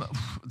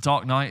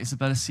 Dark Knight is a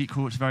better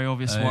sequel, which is a very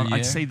obvious one. Yeah.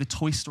 I'd say the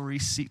Toy Story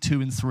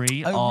 2 and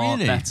 3 Oh, are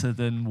really? better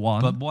than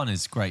 1. But 1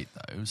 is great,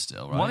 though,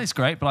 still, right? 1 is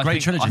great, but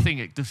Great trilogy. I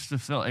think it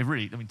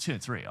really, 2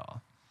 and 3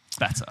 are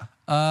better.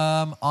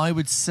 I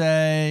would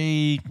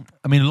say,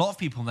 I mean, a lot of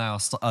people now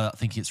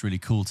think it's really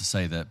cool to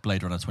say that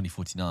Blade Runner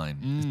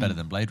 2049 is better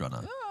than Blade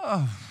Runner.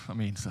 I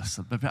mean, it's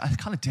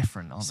kind of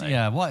different, aren't So, they?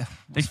 yeah, why?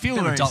 They feel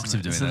very very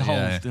reductive doing that.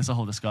 Yeah. There's a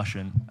whole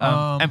discussion.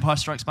 Empire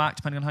Strikes Back,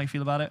 depending on how you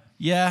feel about it.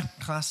 Yeah,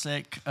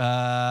 classic.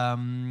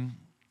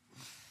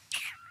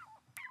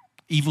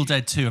 Evil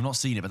Dead 2, I've not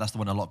seen it, but that's the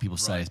one a lot of people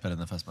say is better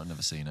than the first, but I've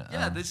never seen it.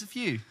 There's a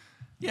few.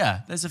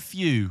 Yeah, there's a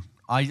few.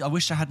 I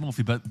wish I had more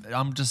for you, but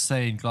I'm just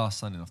saying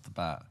Glass Onion off the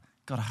bat.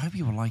 God, I hope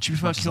you will like it. Do you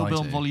prefer Kill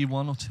Bill Volume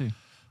 1 or 2?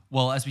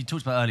 Well, as we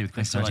talked about earlier with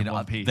Quentin They're like Tarantino,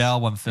 one piece. they are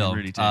one film. They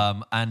really do.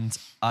 And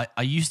I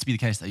used to be the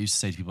case that I used to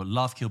say to people,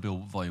 love Kill Bill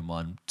Volume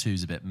 1,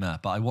 2's a bit meh,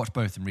 but I watched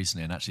both of them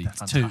recently, and actually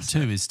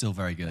two is still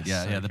very good.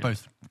 They're so they're good.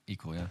 both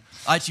equal, yeah.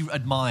 I actually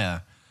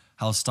admire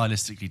how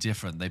stylistically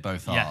different they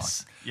both are.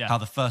 Yes, yeah. How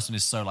the first one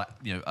is so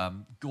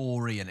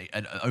gory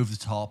and over the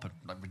top and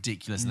like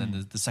ridiculous, and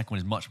then the second one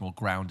is much more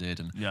grounded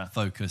and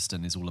focused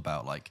and is all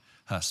about like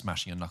her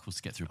smashing her knuckles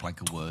to get through a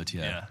plank of wood.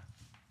 Yeah.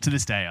 To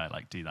this day,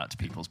 I do that to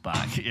people's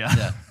back.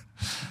 Yeah.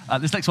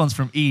 This next one's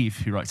from Eve,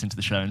 who writes into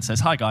the show and says,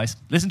 "Hi guys,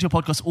 listen to your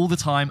podcast all the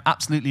time.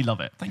 Absolutely love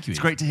it. Thank you, It's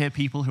Eve. great to hear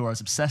people who are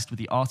as obsessed with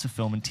the art of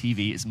film and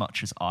TV as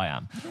much as I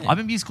am. I'm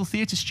a musical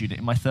theatre student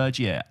in my 3rd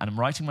year, and I'm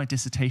writing my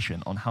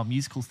dissertation on how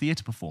musical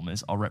theatre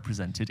performers are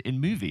represented in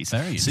movies.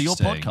 Very So your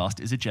interesting. podcast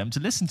is a gem to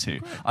listen to.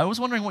 I was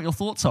wondering what your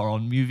thoughts are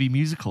on movie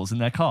musicals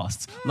and their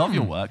casts. Love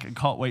your work and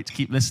can't wait to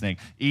keep listening.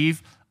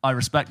 Eve, I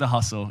respect the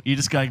hustle. You're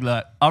just going,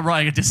 look, I'm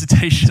writing a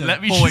dissertation.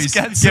 Let me boys, just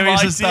get some give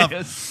me some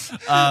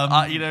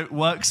ideas.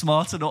 Work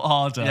smarter, not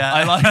harder. Yeah.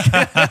 I like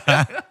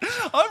it.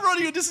 I'm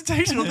writing a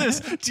dissertation on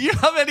this. Do you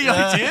have any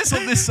ideas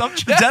on this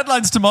subject? The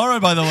deadline's tomorrow,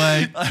 by the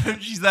way. I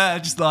hope she's there,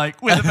 just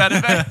like, with a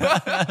benefit.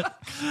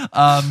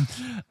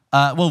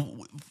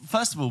 Well,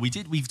 first of all,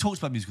 we've talked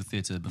about musical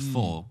theatre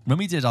before. When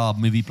we did our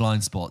movie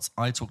blind spots,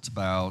 I talked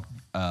about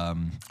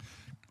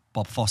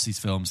Bob Fosse's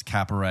films,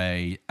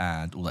 Cabaret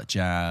and all that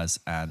jazz,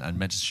 and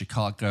mentioned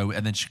Chicago.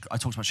 And then I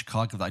talked about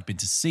Chicago, that I'd been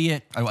to see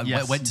it. I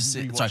went to see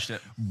it.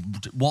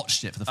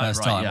 Watched It for the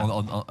first time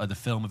on the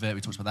film of it.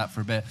 We talked about that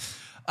for a bit.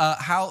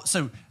 How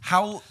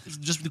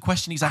just the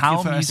question exactly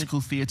How first.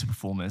 musical theatre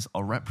performers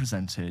are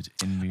represented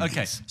in movies.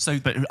 Okay, so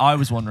but I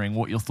was wondering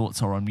what your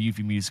thoughts are on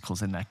movie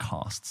musicals and their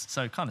casts.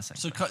 So kind of same.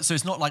 So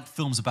it's not like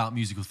films about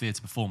musical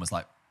theatre performers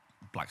like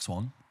Black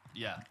Swan.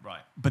 Yeah,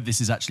 right. But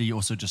this is actually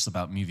also just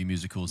about movie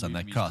musicals and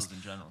their cast.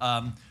 In general.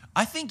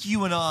 I think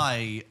you and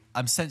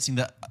I'm sensing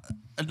that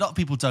a lot of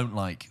people don't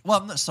like.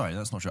 Well, sorry,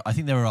 that's not true. I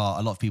think there are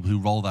a lot of people who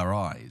roll their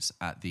eyes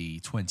at the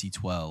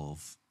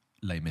 2012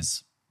 Les Miserables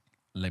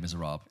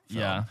film.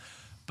 Yeah.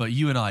 But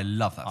you and I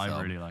love that I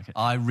film. really like it.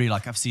 I really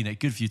like it. I've seen it a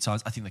good few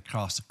times. I think the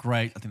cast are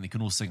great. I think they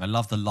can all sing. I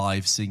love the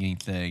live singing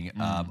thing.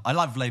 I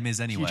love Les Mis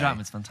anyway. Hugh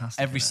Jackman's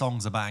fantastic. Every in it.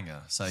 song's a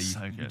banger. So you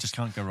good. just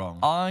can't go wrong.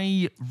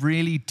 I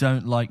really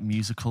don't like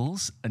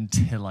musicals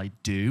until I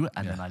do,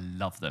 and then I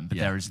love them. But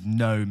there is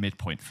no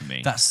midpoint for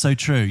me. That's so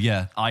true,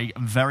 yeah. I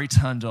am very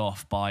turned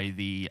off by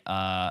the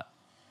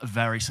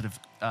very sort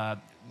of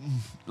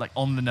like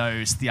on the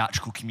nose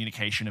theatrical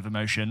communication of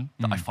emotion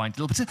that I find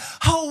a little bit.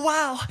 Oh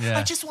wow! Yeah.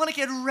 I just want to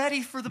get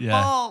ready for the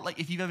ball. Like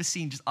if you've ever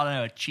seen just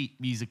a cheap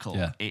musical,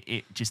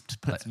 it just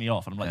puts me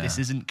off, and I'm like, this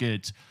isn't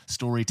good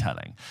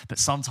storytelling. But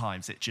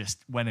sometimes it just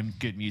when a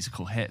good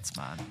musical hits,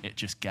 man, it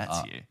just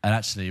gets you. And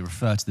actually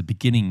refer to the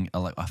beginning,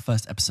 like our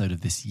first episode of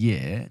this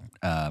year,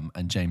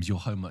 and James, your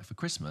homework for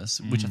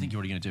Christmas, which I think you're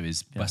already going to do,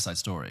 is West Side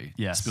Story.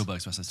 Yes.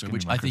 Spielberg's West Side Story, gonna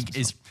which be my I think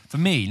Christmas is, for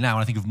me, now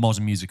when I think of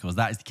modern musicals,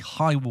 that is the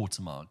high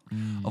watermark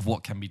of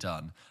what can be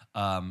done.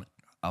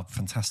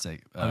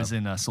 Fantastic. I was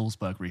in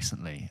Salzburg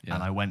recently,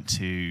 and I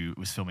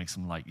was filming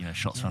some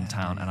shots around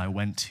town, and I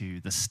went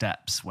to the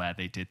steps where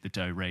they did the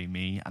Do Re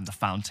Mi and the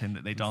fountain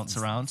that they dance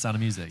around. Sound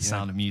of Music.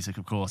 Sound of Music,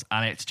 of course.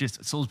 And it's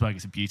just, Salzburg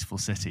is a beautiful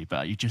city,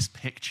 but you just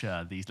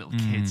picture these little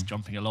kids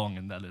jumping along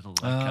in their little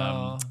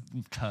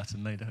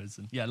curtain laders.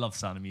 And I love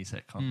Sound of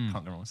Music. Can't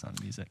go wrong with Sound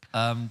of Music.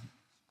 But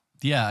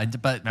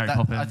Mary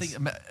Poppins. I think,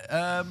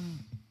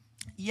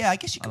 I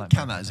guess you could like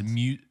count Mary that as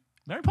a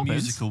Mary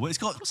Poppins. musical. But it's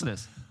got. Of course it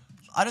is.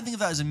 I don't think of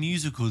that as a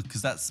musical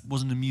because that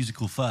wasn't a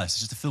musical first. It's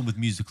just a film with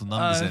musical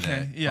numbers in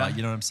it. Yeah. Right,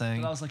 you know what I'm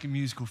saying? But that was like a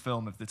musical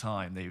film of the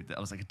time. That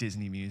was like a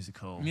Disney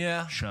musical.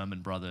 Yeah.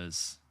 Sherman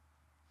Brothers.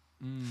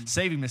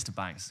 Saving Mr.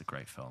 Banks is a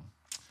great film.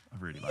 I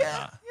really like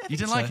that. I you think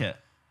didn't so. like it?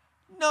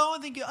 No, I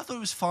thought it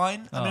was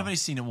fine. I mean, I've only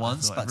seen it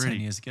once, thought it about really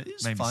 10 years ago. It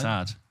was made me fine.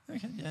 sad.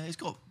 Okay, yeah, it's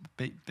got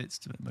bits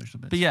to it,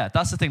 emotional bits. But yeah,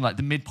 that's the thing. Like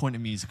the midpoint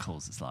of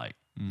musicals is like,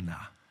 nah.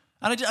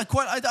 And I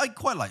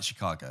quite like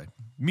Chicago.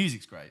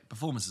 Music's great.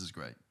 Performances is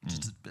great.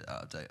 Just a bit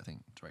out of date, I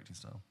think, directing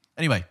style.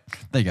 Anyway,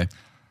 there you go.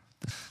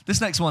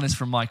 This next one is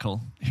from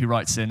Michael, who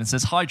writes in and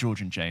says, "Hi,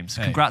 George and James.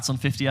 Hey. Congrats on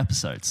 50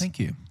 episodes. Thank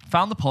you.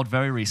 Found the pod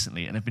very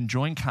recently and have been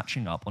enjoying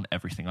catching up on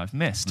everything I've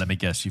missed." Let me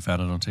guess, you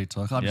found it on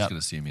TikTok? I'm Yep. just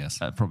going to assume yes.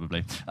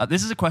 Probably.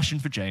 This is a question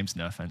for James.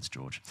 No offense,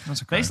 George.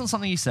 That's okay. Based on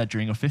something you said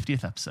during your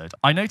 50th episode,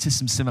 I noticed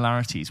some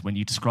similarities when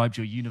you described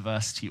your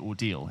university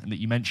ordeal, in that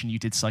you mentioned you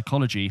did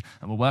psychology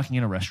and were working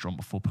in a restaurant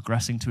before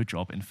progressing to a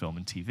job in film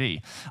and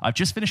TV. I've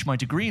just finished my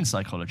degree in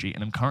psychology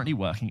and am currently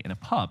working in a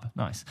pub.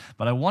 Nice.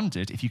 But I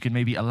wondered if you could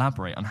maybe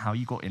elaborate on how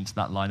you got into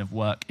that line of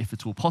work, if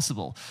at all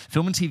possible.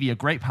 Film and TV are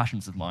great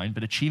passions of mine,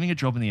 but achieving a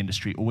job in the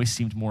industry always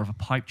seemed more of a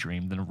pipe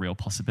dream than a real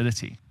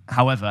possibility.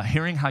 However,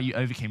 hearing how you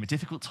overcame a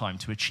difficult time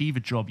to achieve a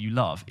job you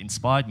love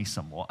inspired me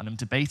somewhat, and I'm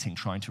debating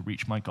trying to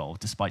reach my goal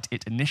despite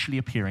it initially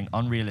appearing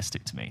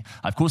unrealistic to me.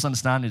 I of course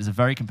understand it is a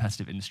very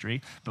competitive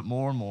industry, but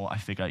more and more I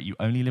figure you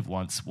only live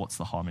once, what's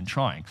the harm in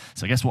trying?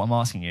 So I guess what I'm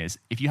asking is,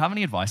 if you have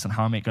any advice on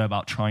how I may go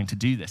about trying to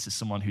do this as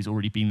someone who's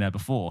already been there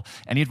before,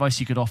 any advice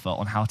you could offer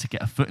on how to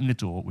get a foot in the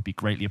door would be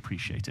greatly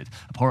appreciated.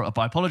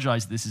 I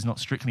apologise this is not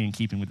strictly in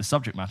keeping with the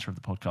subject matter of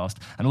the podcast,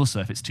 and also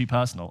if it's too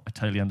personal, I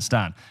totally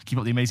understand. Keep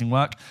up the amazing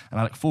work, and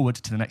I look forward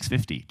to the next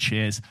 50.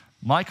 Cheers,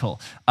 Michael.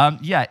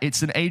 Yeah,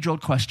 it's an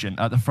age-old question.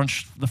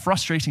 The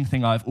frustrating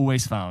thing I've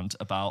always found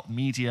about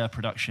media,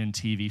 production,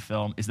 TV,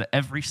 film, is that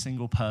every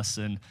single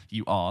person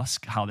you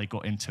ask how they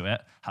got into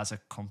it has a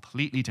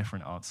completely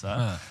different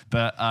answer.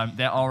 But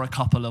there are a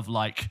couple of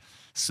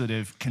sort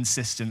of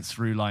consistent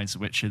through lines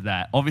which are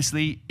there.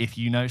 Obviously, if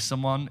you know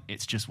someone,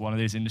 it's just one of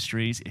those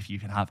industries. If you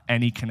can have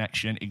any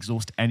connection,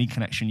 exhaust any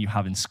connection you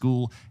have in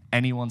school,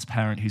 anyone's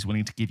parent who's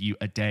willing to give you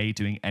a day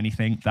doing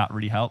anything, that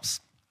really helps.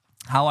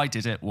 How I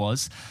did it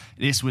was,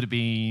 this would have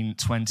been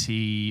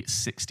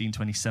 2016,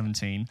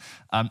 2017.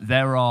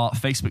 There are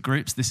Facebook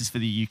groups, this is for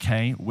the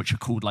UK, which are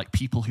called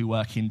people who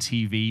work in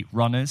TV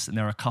runners. And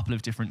there are a couple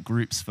of different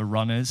groups for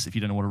runners. If you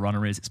don't know what a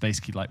runner is, it's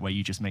basically where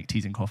you just make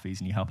teas and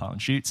coffees and you help out on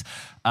shoots.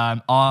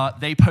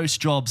 They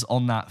post jobs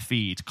on that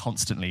feed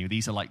constantly.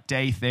 These are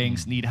day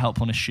things, need help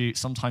on a shoot.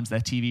 Sometimes they're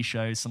TV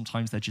shows,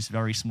 sometimes they're just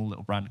very small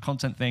little brand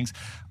content things.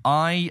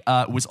 I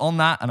was on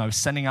that and I was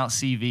sending out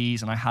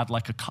CVs and I had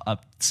a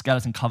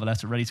skeleton cover letter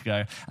ready to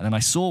go, and then I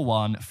saw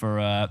one for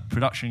a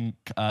production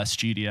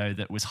studio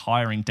that was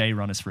hiring day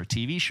runners for a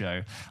TV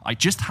show. I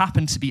just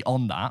happened to be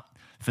on that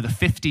for the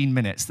 15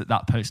 minutes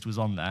that post was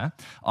on there.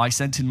 I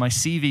sent in my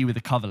CV with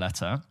a cover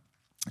letter,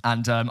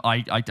 and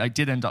I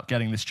did end up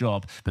getting this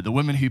job, but the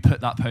woman who put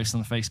that post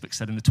on Facebook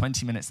said in the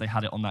 20 minutes they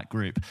had it on that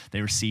group,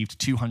 they received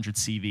 200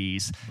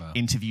 CVs,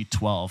 interviewed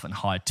 12, and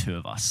hired 2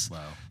 of us. Wow.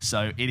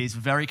 So it is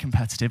very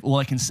competitive. All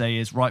I can say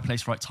is right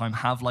place, right time.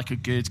 Have a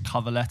good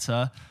cover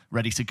letter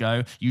ready to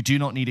go. You do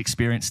not need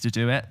experience to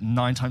do it.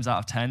 9 times out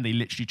of 10, they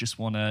literally just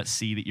want to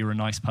see that you're a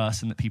nice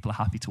person that people are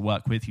happy to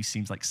work with, who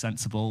seems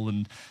sensible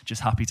and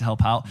just happy to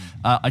help out.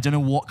 I don't know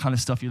what kind of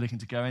stuff you're looking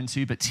to go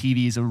into, but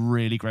TV is a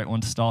really great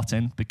one to start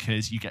in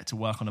because you get to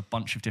work on a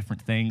bunch of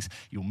different things.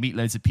 You'll meet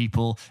loads of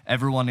people.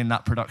 Everyone in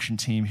that production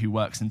team who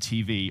works in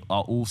TV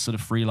are all sort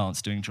of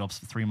freelance doing jobs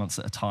for 3 months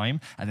at a time,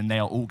 and then they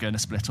are all going to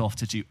split off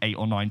to do 8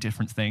 or 9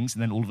 different things,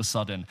 and then all of a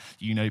sudden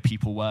you know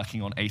people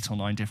working on 8 or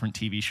 9 different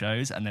TV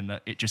shows, and then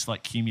it just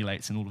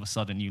accumulates, and all of a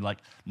sudden you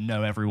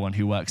know everyone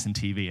who works in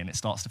TV, and it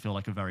starts to feel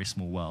like a very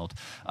small world.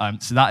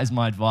 So that is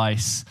my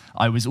advice.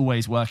 I was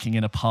always working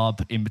in a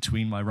pub in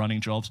between my running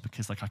jobs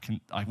because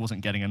I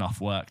wasn't getting enough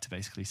work to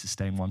basically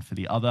sustain one for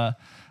the other.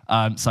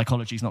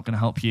 Psychology is not going to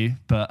help you,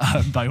 but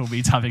by all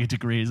means having a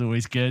degree is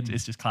always good.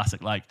 It's just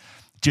classic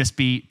just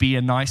be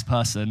a nice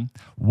person,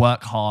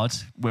 work hard.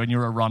 When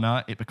you're a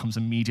runner, it becomes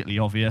immediately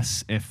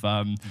obvious if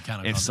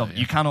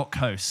you cannot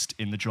coast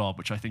in the job,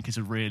 which I think is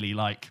a really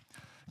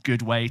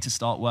good way to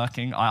start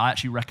working. I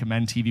actually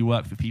recommend TV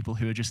work for people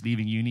who are just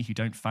leaving uni, who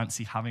don't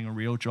fancy having a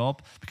real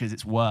job, because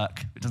it's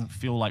work. It doesn't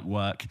feel like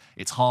work.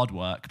 It's hard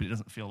work, but it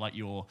doesn't feel like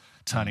you're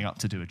turning up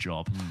to do a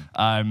job.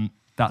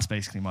 That's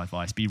basically my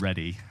advice. Be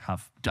ready. I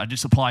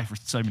just apply for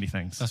so many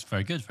things. That's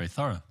very good, very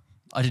thorough.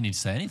 I didn't need to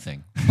say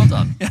anything. Well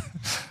done. Yeah.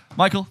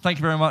 Michael, thank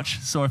you very much.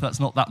 Sorry if that's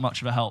not that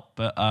much of a help,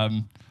 but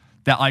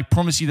that I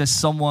promise you there's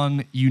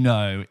someone in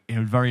a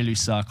very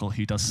loose circle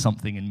who does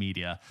something in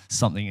media,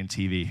 something in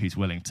TV, who's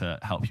willing to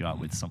help you out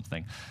with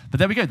something. But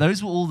there we go.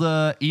 Those were all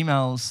the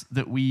emails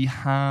that we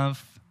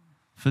have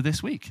for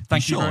this week.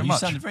 Thank you very much. You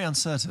sounded very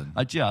uncertain.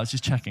 I was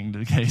just checking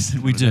the case.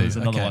 We do. There's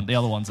another one. The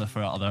other ones are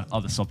for other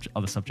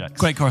subjects.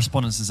 Great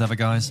correspondence as ever,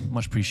 guys.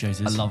 Much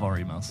appreciated. I love our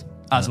emails.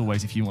 As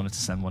always, if you wanted to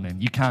send one in,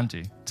 you can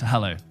do to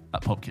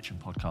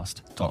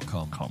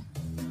hello@popkitchenpodcast.com.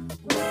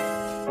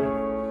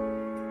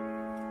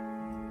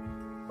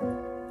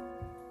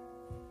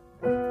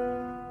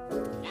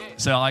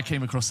 So I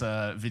came across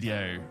a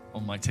video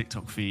on my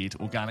TikTok feed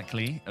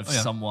organically of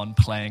someone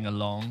playing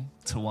along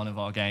to one of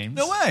our games.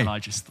 No way! And I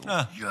just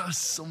thought, yes,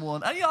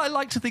 someone. And I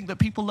like to think that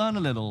people learn a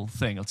little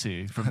thing or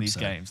two from these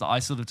games. I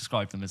sort of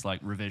describe them as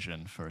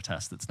revision for a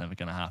test that's never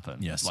going to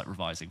happen. Yes.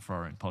 Revising for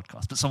our own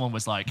podcast. But someone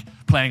was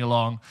playing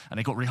along and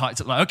they got really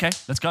hyped up, okay,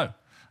 let's go.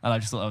 And I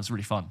just thought that was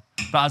really fun.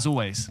 But as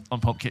always, on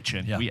Pulp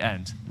Kitchen, Yeah. we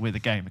end with a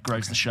game. It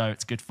grows the show.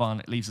 It's good fun.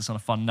 It leaves us on a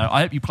fun note.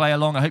 I hope you play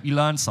along. I hope you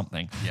learned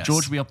something. Yes.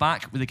 George, we are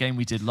back with a game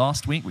we did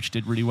last week, which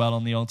did really well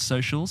on the old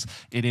socials.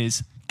 It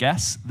is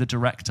guess the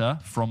director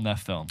from their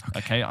film.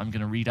 Okay, I'm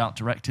going to read out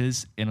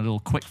directors in a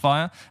little quick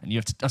fire, and you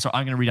have to.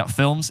 I'm going to read out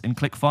films in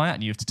quick fire,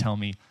 and you have to tell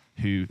me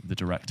who the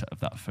director of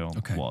that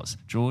film was.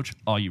 George,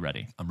 are you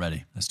ready? I'm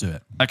ready. Let's do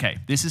it. Okay,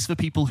 this is for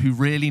people who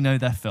really know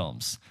their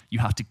films. You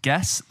have to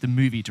guess the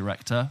movie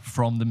director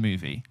from the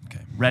movie.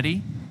 Okay.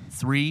 Ready?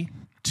 3,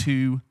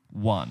 2,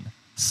 1.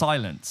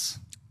 Silence.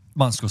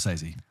 Martin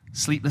Scorsese.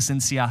 Sleepless in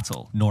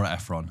Seattle. Nora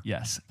Ephron.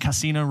 Yes.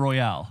 Casino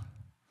Royale.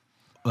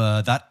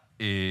 That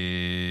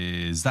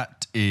is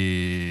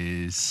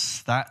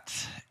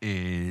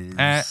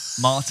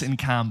Martin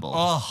Campbell.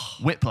 Oh.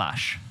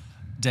 Whiplash.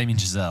 Damien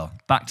Chazelle.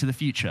 Back to the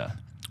Future.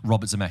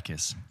 Robert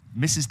Zemeckis.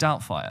 Mrs.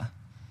 Doubtfire.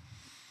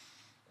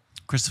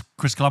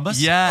 Chris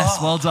Columbus. Yes,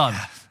 well done.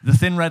 The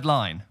Thin Red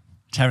Line.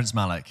 Terrence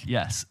Malick.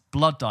 Yes.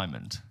 Blood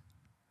Diamond.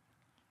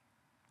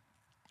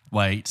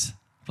 Wait.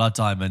 Blood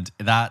Diamond.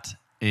 That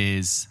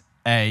is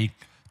a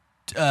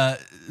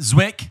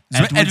Zwick.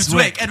 Edward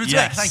Zwick. Edward Zwick.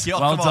 Yes. Thank you. Oh,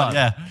 well come done. on.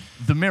 Yeah.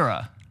 The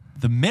Mirror.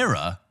 The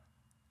Mirror.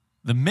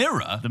 The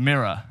Mirror. The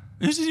Mirror.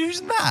 Who's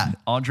using that?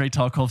 Andrei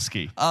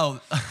Tarkovsky.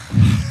 Oh,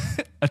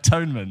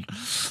 Atonement.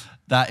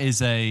 that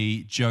is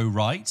a Joe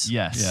Wright.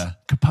 Yes. Yeah.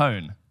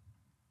 Capone.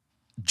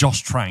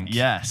 Josh Trank.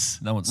 Yes.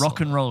 No one Rock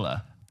saw and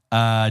Roller.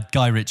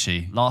 Guy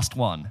Ritchie. Last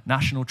one.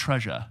 National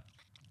Treasure.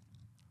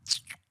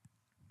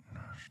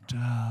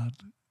 Dad.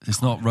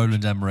 It's not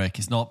Roland Emmerich.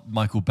 It's not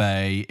Michael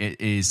Bay.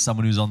 It is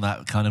someone who's on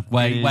that kind of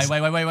wait,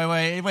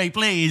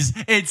 please.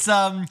 It's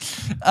John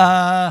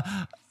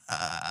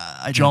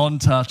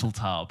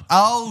Turteltaub.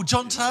 Oh,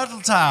 John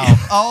Turteltaub.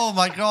 Oh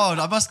my God.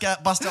 I must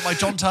bust out my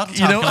John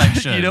Turteltaub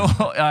collection. You know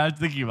what I'm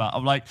thinking about?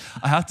 I'm like,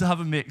 I have to have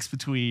a mix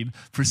between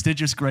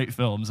prestigious great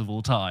films of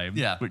all time,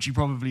 which you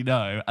probably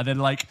know, and then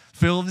like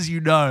films you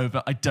know,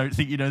 but I don't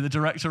think you know the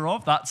director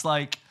of. That's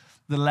like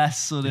the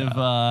less sort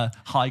of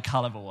high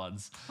caliber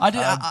ones.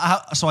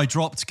 So I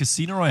dropped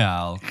Casino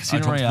Royale. Casino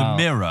I dropped Royale.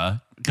 The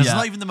Mirror. Because it's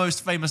not even the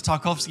most famous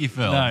Tarkovsky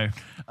film. No.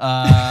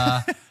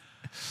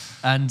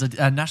 And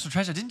National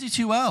Treasure. I didn't do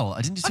too well.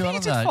 I think you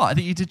did fine. I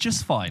think you did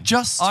just fine.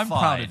 I'm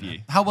proud of you.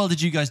 How well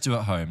did you guys do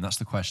at home? That's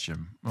the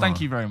question.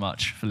 Thank you very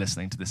much for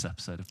listening to this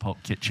episode of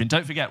Pulp Kitchen.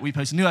 Don't forget, we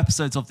post new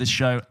episodes of this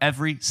show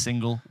every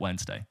single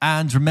Wednesday.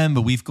 And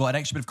remember, we've got an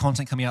extra bit of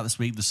content coming out this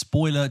week. The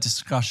spoiler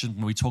discussion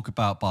where we talk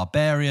about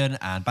Barbarian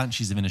and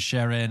Banshees of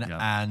Inisherin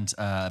and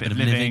a bit of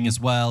living as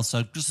well.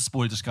 So just a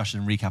spoiler discussion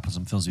and recap on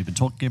some films we've been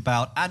talking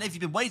about. And if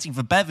you've been waiting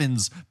for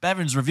Bevan's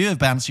review of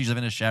Banshees of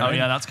Inisherin. Oh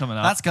yeah, that's coming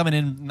up. That's coming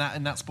in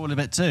that spoiler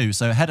bit too.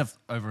 So head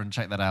over and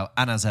check that out.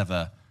 And as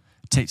ever,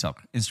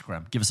 TikTok,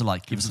 Instagram, give us a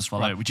like, give us a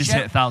follow. We just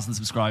hit 1,000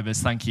 subscribers.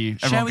 Thank you.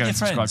 Everyone go and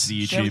subscribe to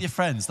the YouTube. Share with your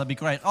friends. That'd be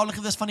great. Oh, look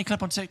at this funny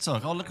clip on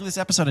TikTok. Oh, look at this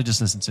episode I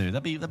just listened to.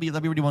 That'd be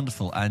really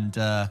wonderful. And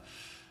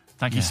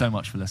thank you so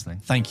much for listening.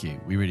 Thank you.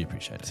 We really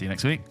appreciate it. See you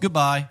next week.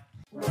 Goodbye.